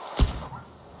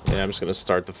 I'm just gonna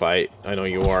start the fight. I know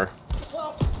you are.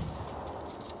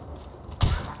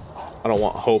 I don't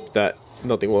want hope that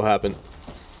nothing will happen.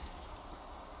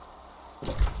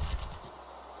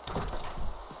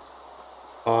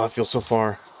 Oh, I feel so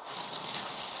far.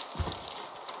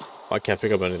 I can't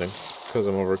pick up anything because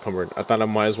I'm over encumbered. I thought I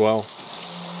might as well.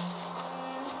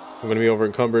 I'm gonna be over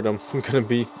encumbered. I'm gonna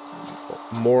be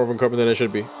more over encumbered than I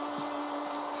should be.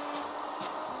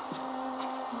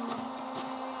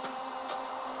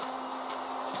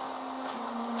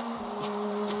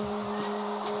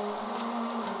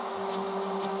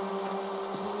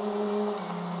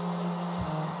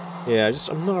 Yeah,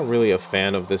 I'm not really a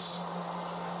fan of this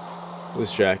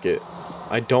jacket.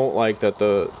 I don't like that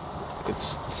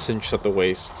it's cinched at the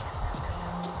waist.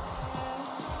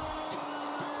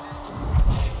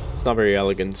 It's not very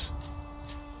elegant.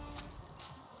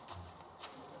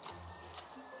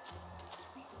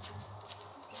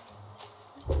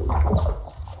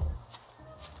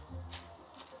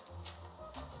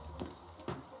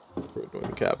 We're doing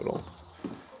the capital.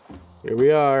 Here we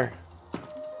are.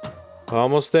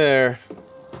 Almost there.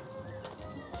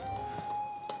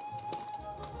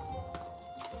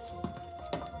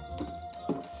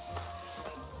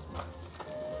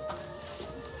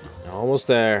 Almost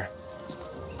there.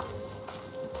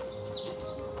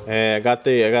 Hey, I got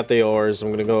the ores.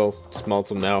 I'm gonna go smelt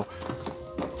them now.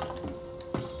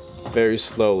 Very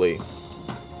slowly.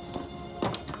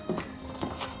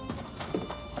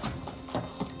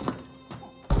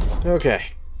 Okay.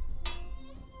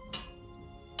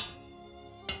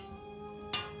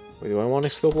 Wait, do I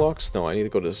want steel blocks? No, I need to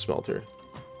go to the smelter.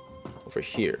 Over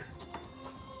here.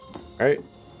 Alright.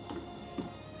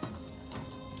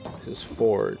 This is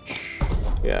forge.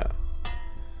 Yeah.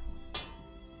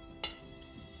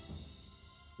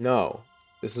 No.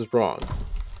 This is wrong.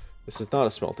 This is not a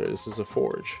smelter. This is a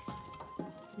forge.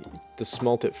 To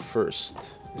smelt it first.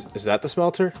 Is that the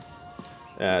smelter?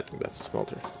 Yeah, I think that's the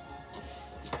smelter.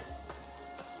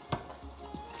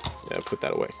 Yeah, put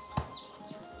that away.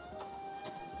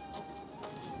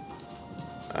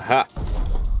 Aha.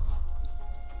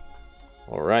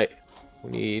 Alright.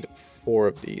 We need 4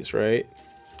 of these, right?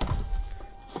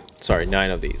 Sorry,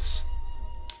 9 of these.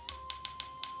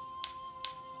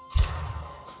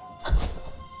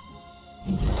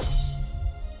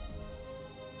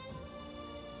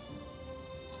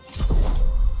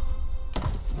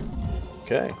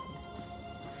 Okay.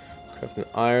 Craft an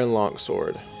iron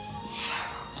longsword.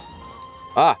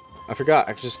 Ah! I forgot.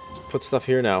 I can just put stuff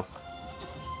here now.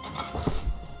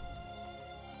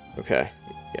 Okay.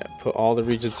 Yeah, put all the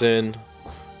regions in.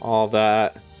 All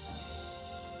that.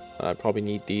 I probably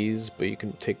need these, but you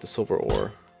can take the silver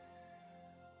ore.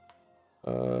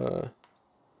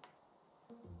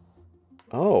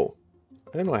 Oh.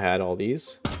 I didn't know I had all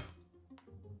these.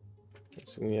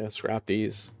 So, yeah, scrap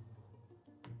these.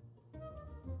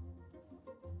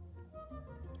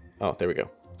 Oh, there we go.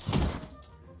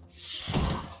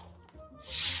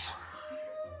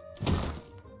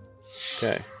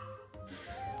 Okay.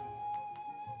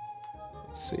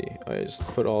 Let's see. I just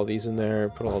put all these in there,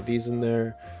 put all these in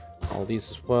there, all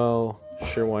these as well.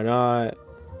 Sure, why not?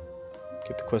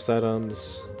 Get the quest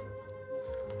items.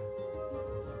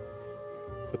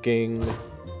 Cooking.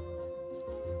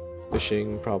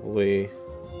 Fishing, probably.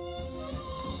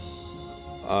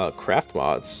 Craft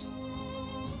mods.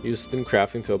 Use them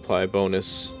crafting to apply a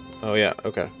bonus. Oh yeah,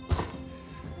 okay.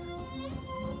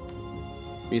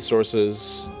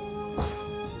 Resources.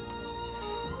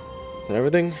 Is that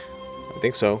everything? I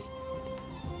think so.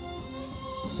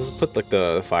 Let's put like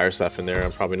the fire stuff in there.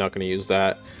 I'm probably not going to use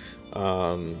that.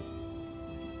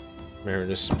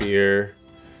 Mariner's spear.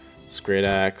 Great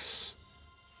axe.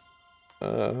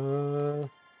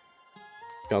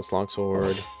 Scout's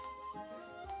longsword.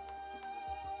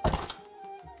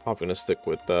 Probably gonna stick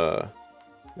with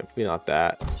maybe not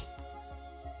that.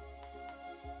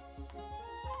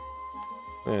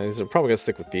 Yeah, these are probably gonna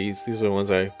stick with these. These are the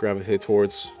ones I gravitate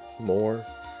towards more.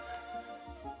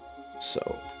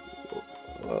 So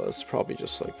let's probably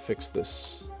just like fix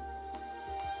this.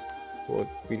 What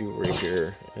we do right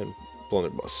here and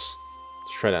blunderbuss.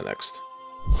 Let's try that next.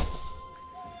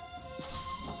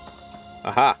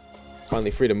 Aha!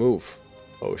 Finally free to move.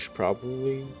 Oh, we should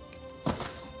probably...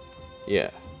 Yeah.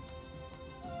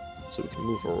 So we can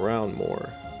move around more.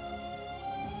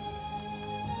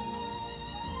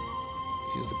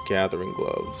 Let's use the gathering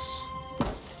gloves.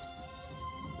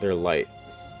 They're light.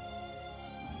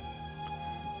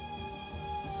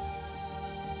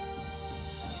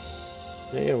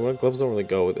 Yeah, well, gloves don't really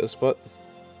go with this, but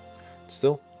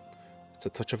still, it's a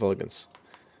touch of elegance.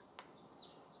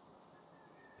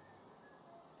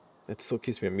 It still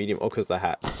keeps me a medium. Oh, because the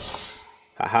hat.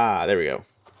 Haha, there we go.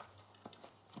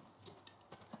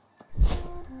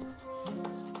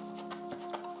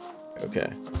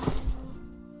 Okay.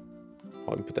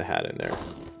 I'll put the hat in there.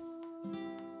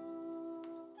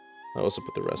 I also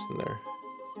put the rest in there.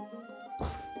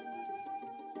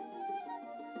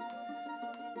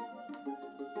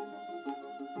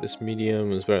 This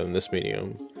medium is better than this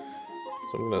medium.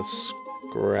 So I'm gonna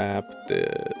scrap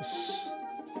this.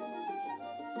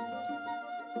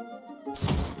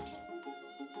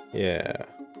 Yeah.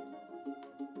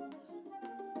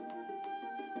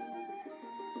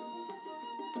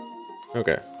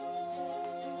 Okay.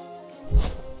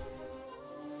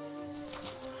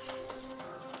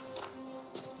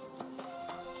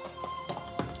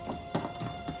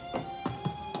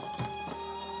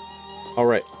 All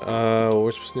right.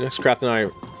 We're supposed to next craft an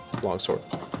iron longsword.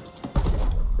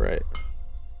 Right.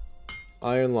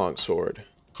 Iron longsword.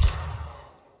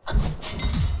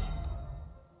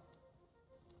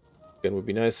 Again, would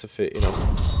be nice if it, you know.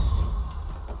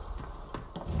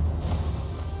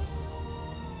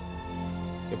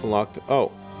 If unlocked.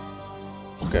 Oh.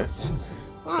 Okay.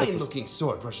 Fine-looking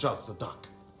sword, Rashad Sadak.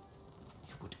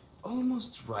 It would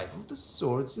almost rival the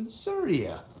swords in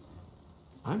Syria.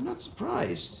 I'm not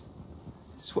surprised.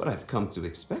 It's what I've come to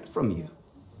expect from you.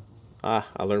 Ah,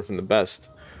 I learned from the best.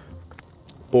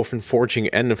 Both in forging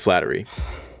and in flattery.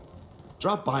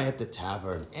 Drop by at the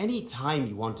tavern any time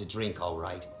you want to drink, all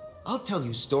right? I'll tell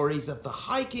you stories of the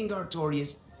High King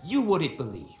Artorius you wouldn't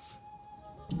believe.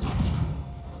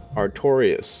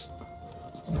 Artorius.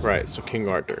 Right, so King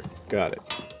Arthur. Got it.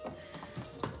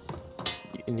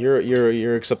 And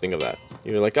you're accepting of that.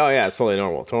 You're like, oh yeah, it's totally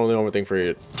normal. Totally normal thing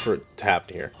for to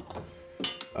happen here.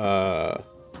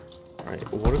 Alright,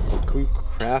 can we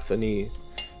craft any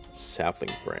sapling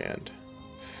brand?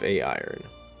 Fey iron.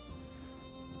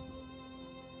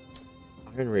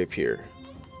 Iron rapier.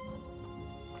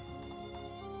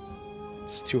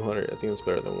 It's 200. I think that's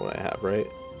better than what I have, right?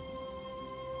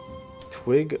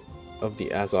 Twig of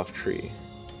the Azov tree.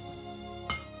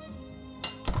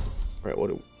 Right, what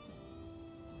do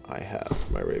I have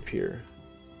for my rapier?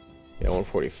 Yeah,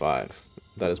 145.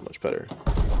 That is much better.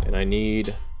 And I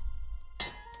need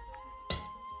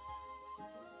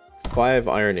 5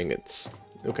 iron ingots.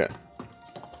 Okay.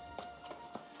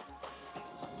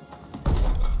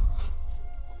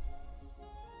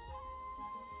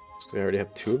 So I already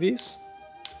have 2 of these?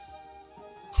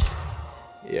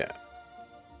 Yeah.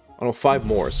 Oh no, 5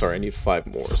 more. Sorry, I need 5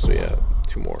 more. So yeah,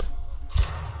 2 more.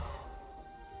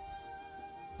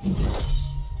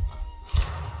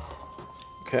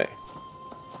 Okay.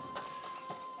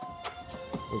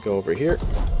 We go over here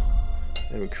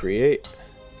and we create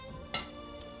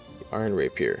the iron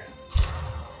rapier.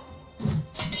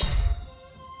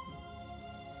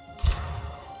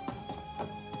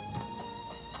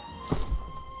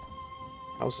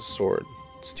 How's the sword?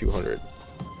 It's 200.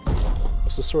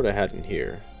 What's the sword I had in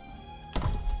here?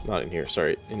 Not in here,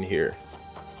 sorry, in here.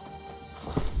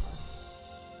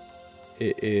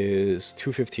 It is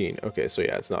 215. Okay, so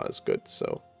yeah, it's not as good,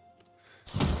 so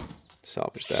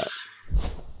salvage that.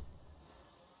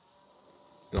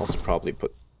 And also probably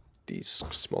put these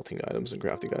smelting items and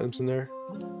crafting items in there.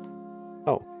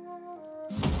 Oh.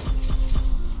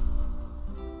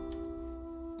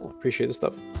 Oh, appreciate the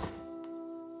stuff.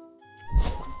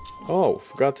 Oh,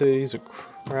 forgot to use a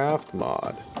craft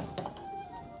mod.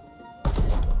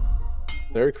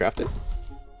 Did I already craft it?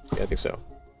 Yeah, I think so.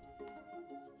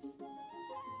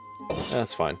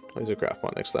 That's fine. I'll use a craft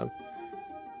mod next time.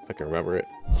 If I can remember it.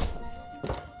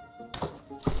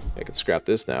 I can scrap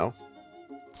this now.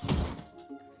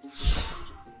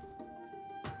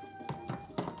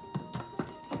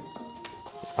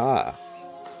 Ah.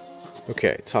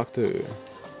 Okay, talk to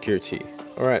Kirti.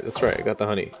 Alright, that's right, I got the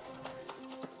honey.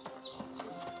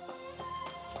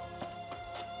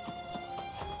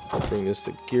 I'll bring this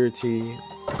to Kirti.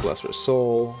 Bless her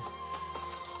soul.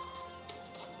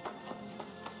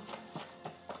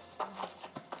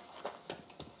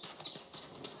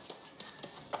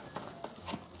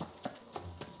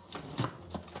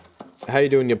 How you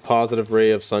doing, you positive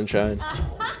ray of sunshine?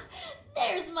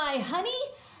 There's my honey.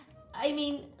 I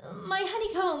mean, my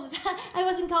honeycombs. I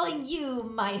wasn't calling you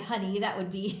my honey. That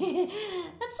would be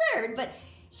absurd, but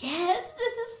yes,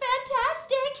 this is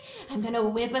fantastic. I'm gonna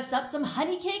whip us up some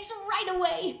honey cakes right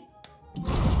away.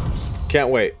 Can't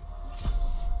wait.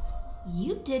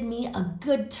 You did me a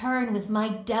good turn with my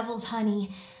devil's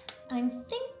honey. I'm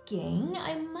thinking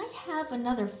I might have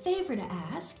another favor to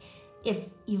ask, if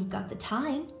you've got the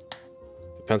time.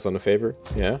 Depends on the favor.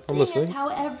 Yeah, I'm listening. Seeing as how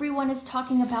everyone is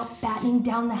talking about battening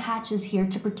down the hatches here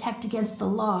to protect against the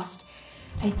lost,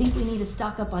 I think we need to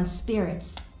stock up on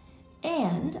spirits.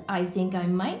 And I think I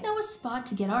might know a spot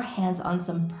to get our hands on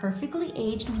some perfectly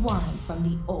aged wine from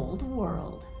the old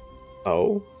world.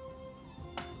 Oh?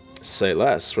 Say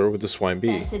less. Where would this wine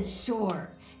be? I said sure.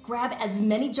 Grab as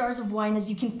many jars of wine as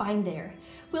you can find there.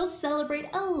 We'll celebrate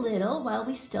a little while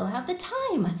we still have the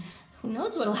time. Who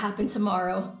knows what'll happen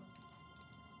tomorrow?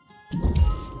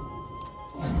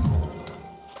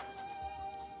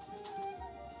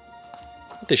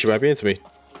 I think she might be into me.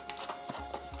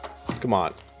 Come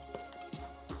on.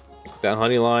 That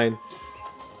honey line.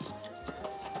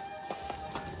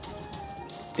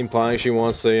 Implying she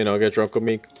wants to, you know, get drunk with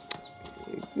me.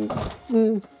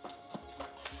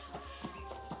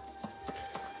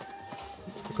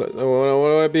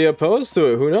 Would I be opposed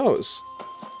to it? Who knows?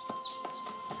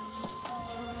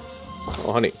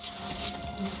 Oh, honey.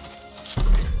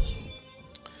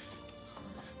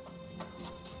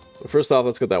 First off,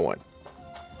 let's get that wine.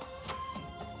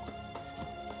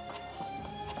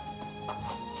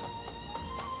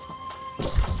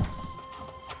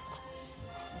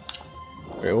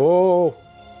 Okay, whoa!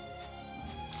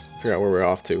 Figure out where we're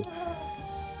off to.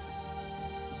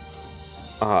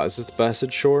 Ah, is this the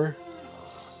Basset Shore?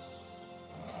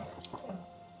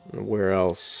 Where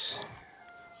else?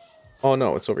 Oh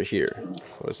no, it's over here.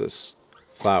 What is this?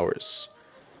 Flowers.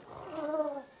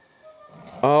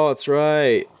 Oh, that's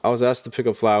right. I was asked to pick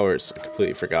up flowers. I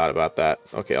completely forgot about that.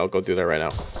 Okay, I'll go do that right now.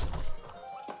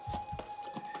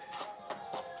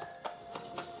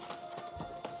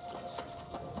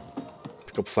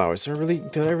 Pick up flowers.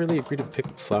 Did I really agree to pick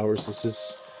up flowers? This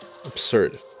is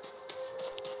absurd.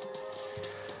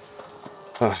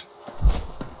 Ah.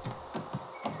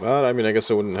 But, I mean, I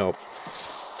guess it wouldn't help.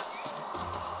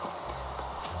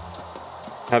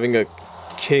 Having a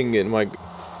king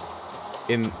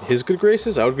in his good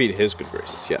graces? I would be in his good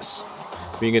graces, yes.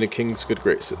 Being in a king's good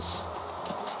graces.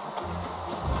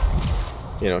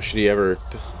 You know, should he ever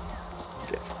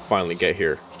finally get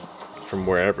here from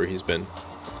wherever he's been.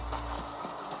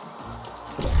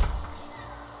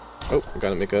 Oh, I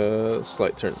gotta make a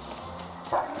slight turn.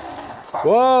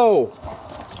 Whoa!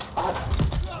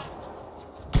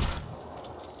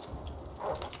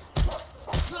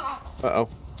 Uh-oh.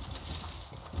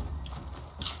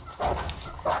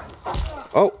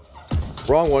 Oh!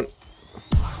 Wrong one.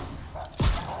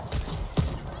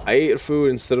 I ate food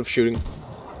instead of shooting.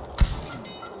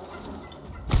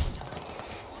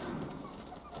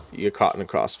 You get caught in a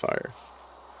crossfire.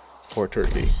 Or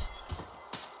turkey.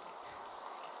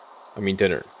 I mean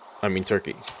dinner. I mean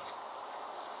turkey.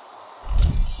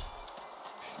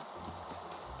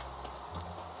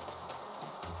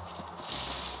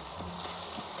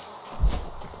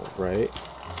 Alright.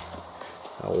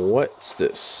 Now what's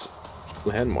this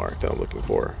landmark that I'm looking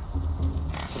for?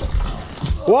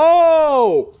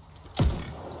 Whoa!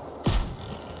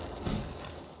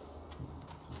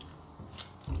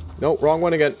 Nope, wrong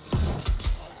one again.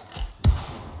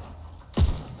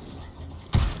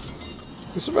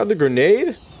 You survived the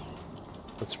grenade?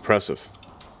 That's impressive.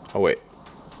 Oh, wait.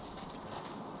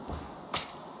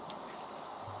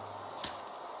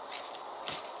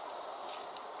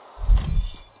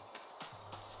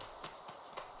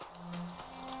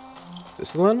 This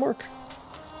is the landmark?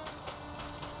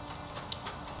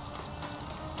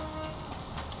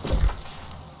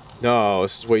 No,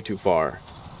 this is way too far.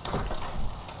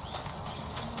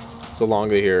 It's a long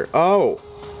way here. Oh!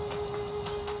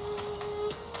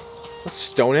 That's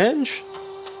Stonehenge?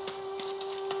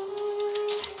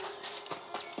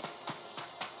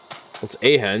 That's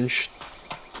Ahenge.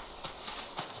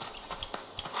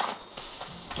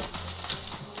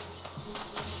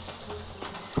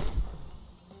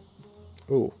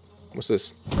 Ooh, what's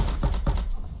this?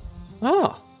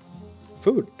 Ah!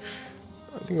 Food.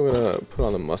 I think I'm gonna put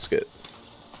on the musket.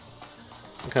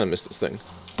 I kinda missed this thing.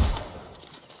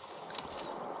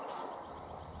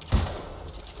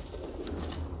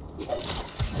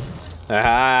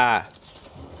 Aha!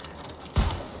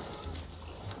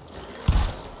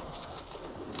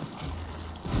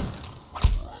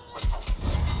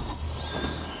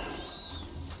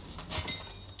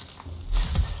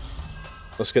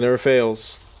 Musket never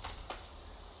fails.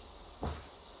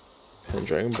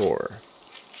 Pendragon boar.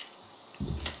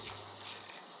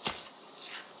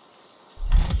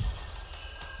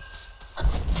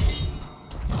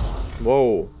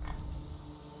 Whoa.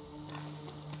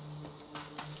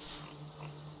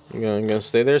 You gonna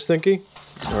stay there, Stinky?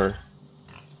 Or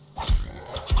I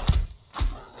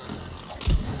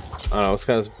don't know, it's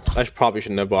kind of, I probably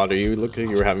shouldn't have bothered you. Look like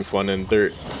you were having fun in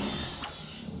dirt.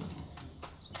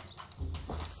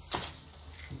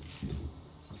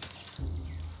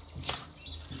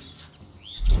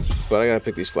 But I gotta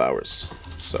pick these flowers,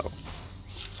 so.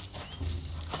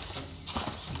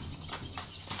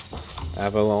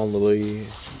 Avalon lily.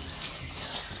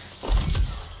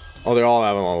 Oh, they're all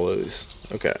Avalon lilies.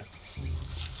 Okay.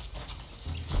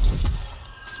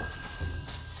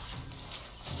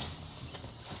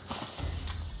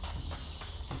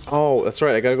 Oh, that's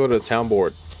right. I gotta go to the town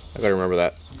board. I gotta remember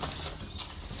that.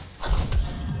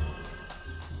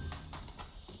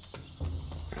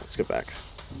 Let's get back.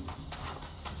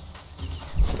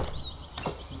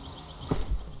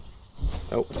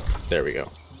 Oh, there we go.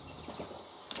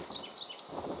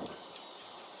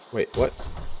 Wait, what?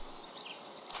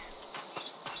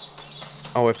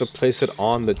 Oh, I have to place it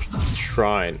on the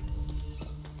shrine.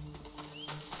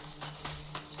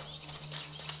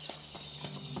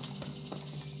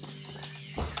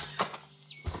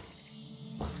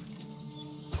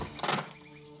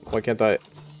 Why can't I?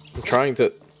 I'm trying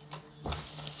to...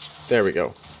 There we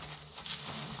go.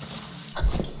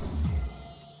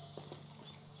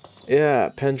 Yeah,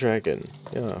 Pendragon.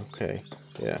 Yeah, okay.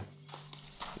 Yeah.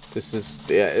 This is...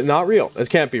 Yeah, not real. This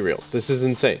can't be real. This is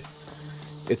insane.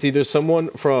 It's either someone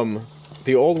from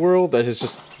the old world that has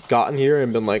just gotten here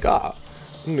and been like, ah,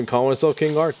 I'm gonna call myself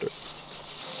King Arthur.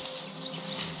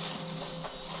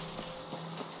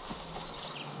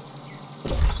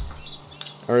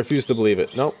 I refuse to believe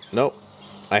it. Nope, nope.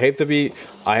 I hate to be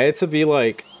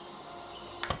like...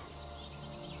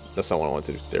 That's not what I want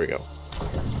to do. There we go.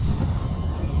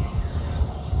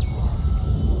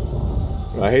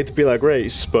 I hate to be like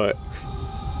Race, but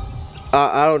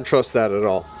I don't trust that at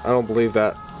all. I don't believe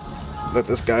that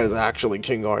this guy is actually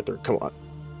King Arthur. Come on.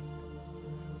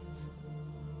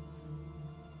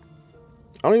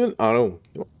 I don't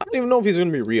even know if he's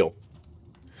gonna be real.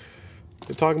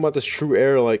 They're talking about this true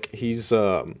heir like he's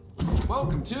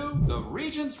Welcome to the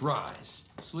Regent's Rise.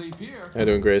 Sleep here. How you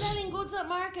doing, Grace? Selling goods at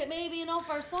market may be enough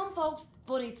for some folks,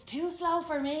 but it's too slow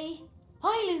for me.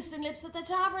 I loosened lips at the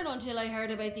tavern until I heard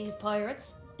about these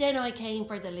pirates. Then I came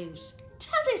for the loot.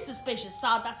 Tell this suspicious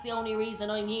sod that's the only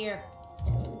reason I'm here.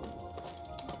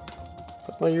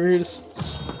 I thought you were here to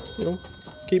you know,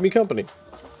 keep me company.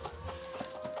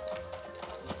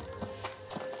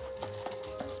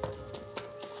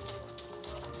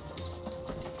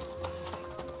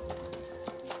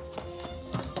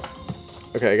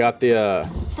 Okay, I got the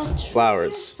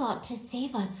flowers. Sought to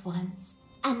save us once,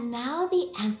 and now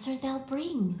the answer they'll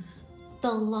bring.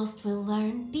 The lost will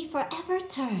learn, be forever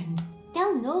turned.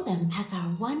 They'll know them as our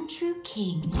one true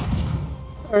king.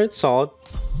 Alright, solid.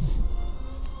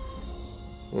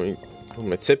 I'm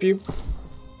gonna tip you.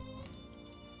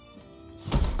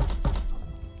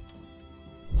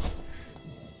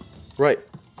 Right,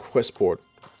 quest board.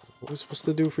 What was I supposed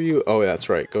to do for you? Oh, yeah, that's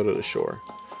right. Go to the shore.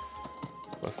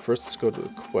 But first, let's go to the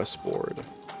quest board.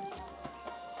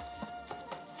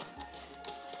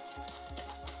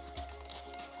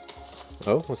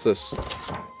 Oh, what's this?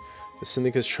 The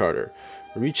Syndicate's Charter.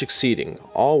 Reach exceeding.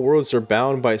 All worlds are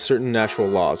bound by certain natural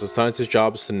laws. The scientist's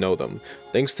job is to know them.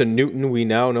 Thanks to Newton, we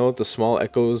now know the small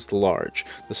echoes the large.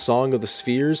 The song of the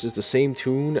spheres is the same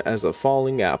tune as a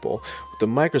falling apple. With the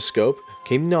microscope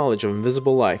came knowledge of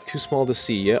invisible life, too small to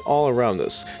see, yet all around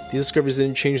us. These discoveries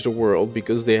didn't change the world,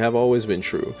 because they have always been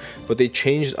true. But they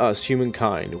changed us,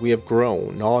 humankind. We have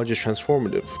grown. Knowledge is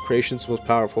transformative. Creation's most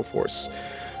powerful force.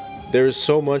 There is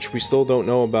so much we still don't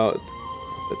know about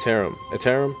Eterum.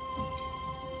 Eterum?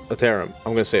 Eterum.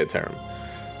 I'm gonna say Eterum.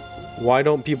 Why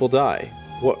don't people die?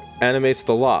 What animates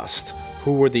the lost?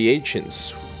 Who were the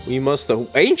ancients? We must...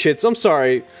 Ancients? I'm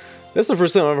sorry. That's the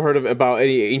first time I've heard about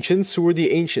any ancients. Who were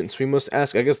the ancients? We must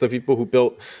ask, I guess, the people who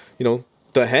built, you know,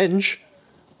 the henge.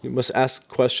 We must ask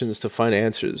questions to find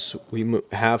answers. We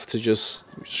have to just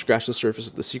scratch the surface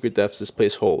of the secret depths this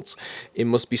place holds. It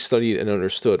must be studied and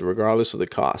understood, regardless of the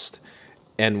cost.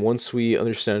 And once we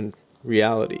understand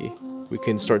reality, we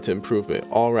can start to improve it.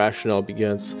 All rationale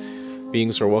begins.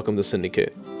 Beings are welcome to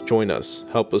Syndicate. Join us.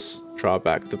 Help us draw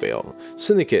back the veil.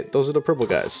 Syndicate, those are the purple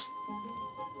guys.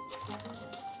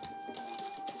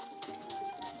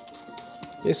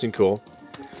 They seem cool.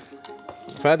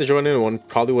 If I had to join anyone,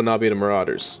 probably would not be the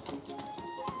Marauders.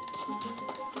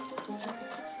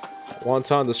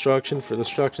 Wanton destruction for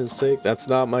destruction's sake, that's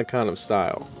not my kind of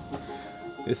style.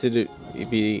 This would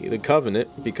be the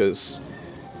Covenant because,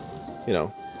 you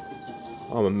know,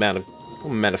 I'm a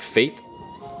man of fate.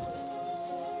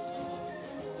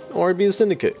 Or it'd be the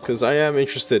Syndicate, because I am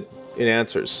interested in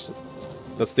answers.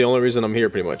 That's the only reason I'm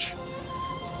here, pretty much.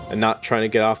 And not trying to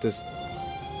get off this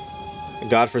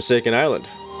godforsaken island.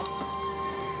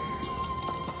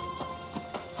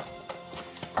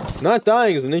 Not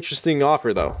dying is an interesting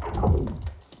offer, though.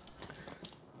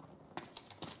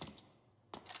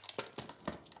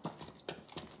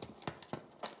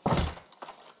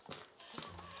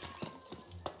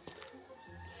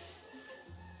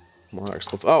 Monarch's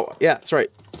Cliff. Oh, yeah, that's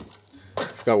right.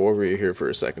 Forgot what we were here for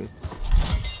a second.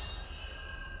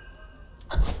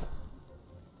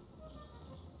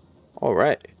 All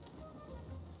right.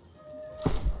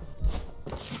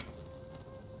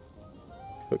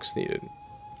 Hooks needed.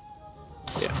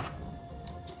 Yeah.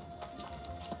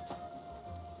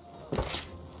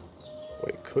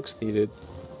 Wait, cooks needed.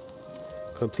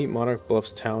 Complete Monarch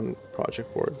Bluffs Town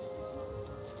project board.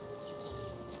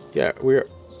 Yeah,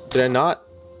 did I not?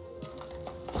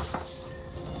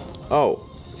 Oh,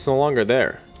 it's no longer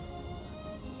there.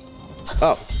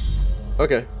 Oh.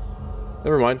 Okay.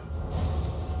 Never mind.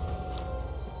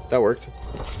 That worked.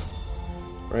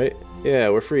 Right? Yeah,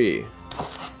 we're free.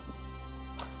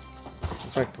 In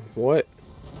fact, what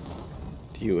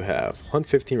do you have? Hunt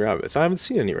 15 rabbits. I haven't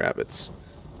seen any rabbits.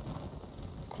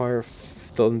 Acquire,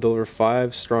 deliver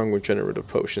 5 strong regenerative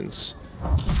potions.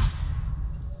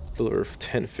 Deliver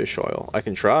 10 fish oil. I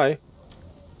can try.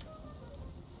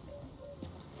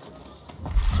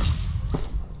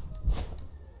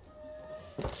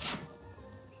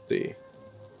 See.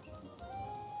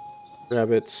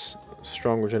 Rabbits,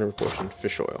 strong regenerative potion,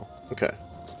 fish oil. Okay.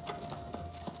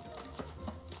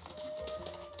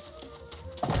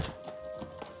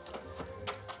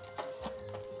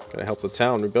 Gotta help the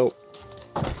town rebuild.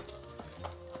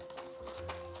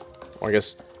 Or I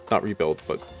guess not rebuild,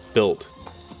 but build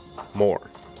more.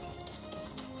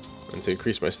 And to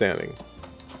increase my standing.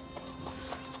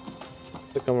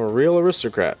 It's like I'm a real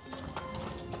aristocrat.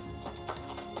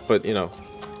 But, you know,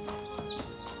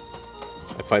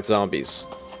 I fight zombies.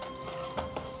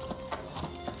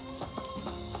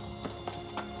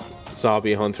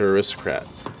 Zombie hunter aristocrat.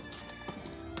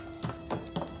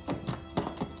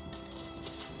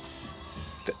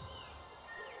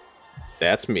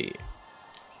 That's me.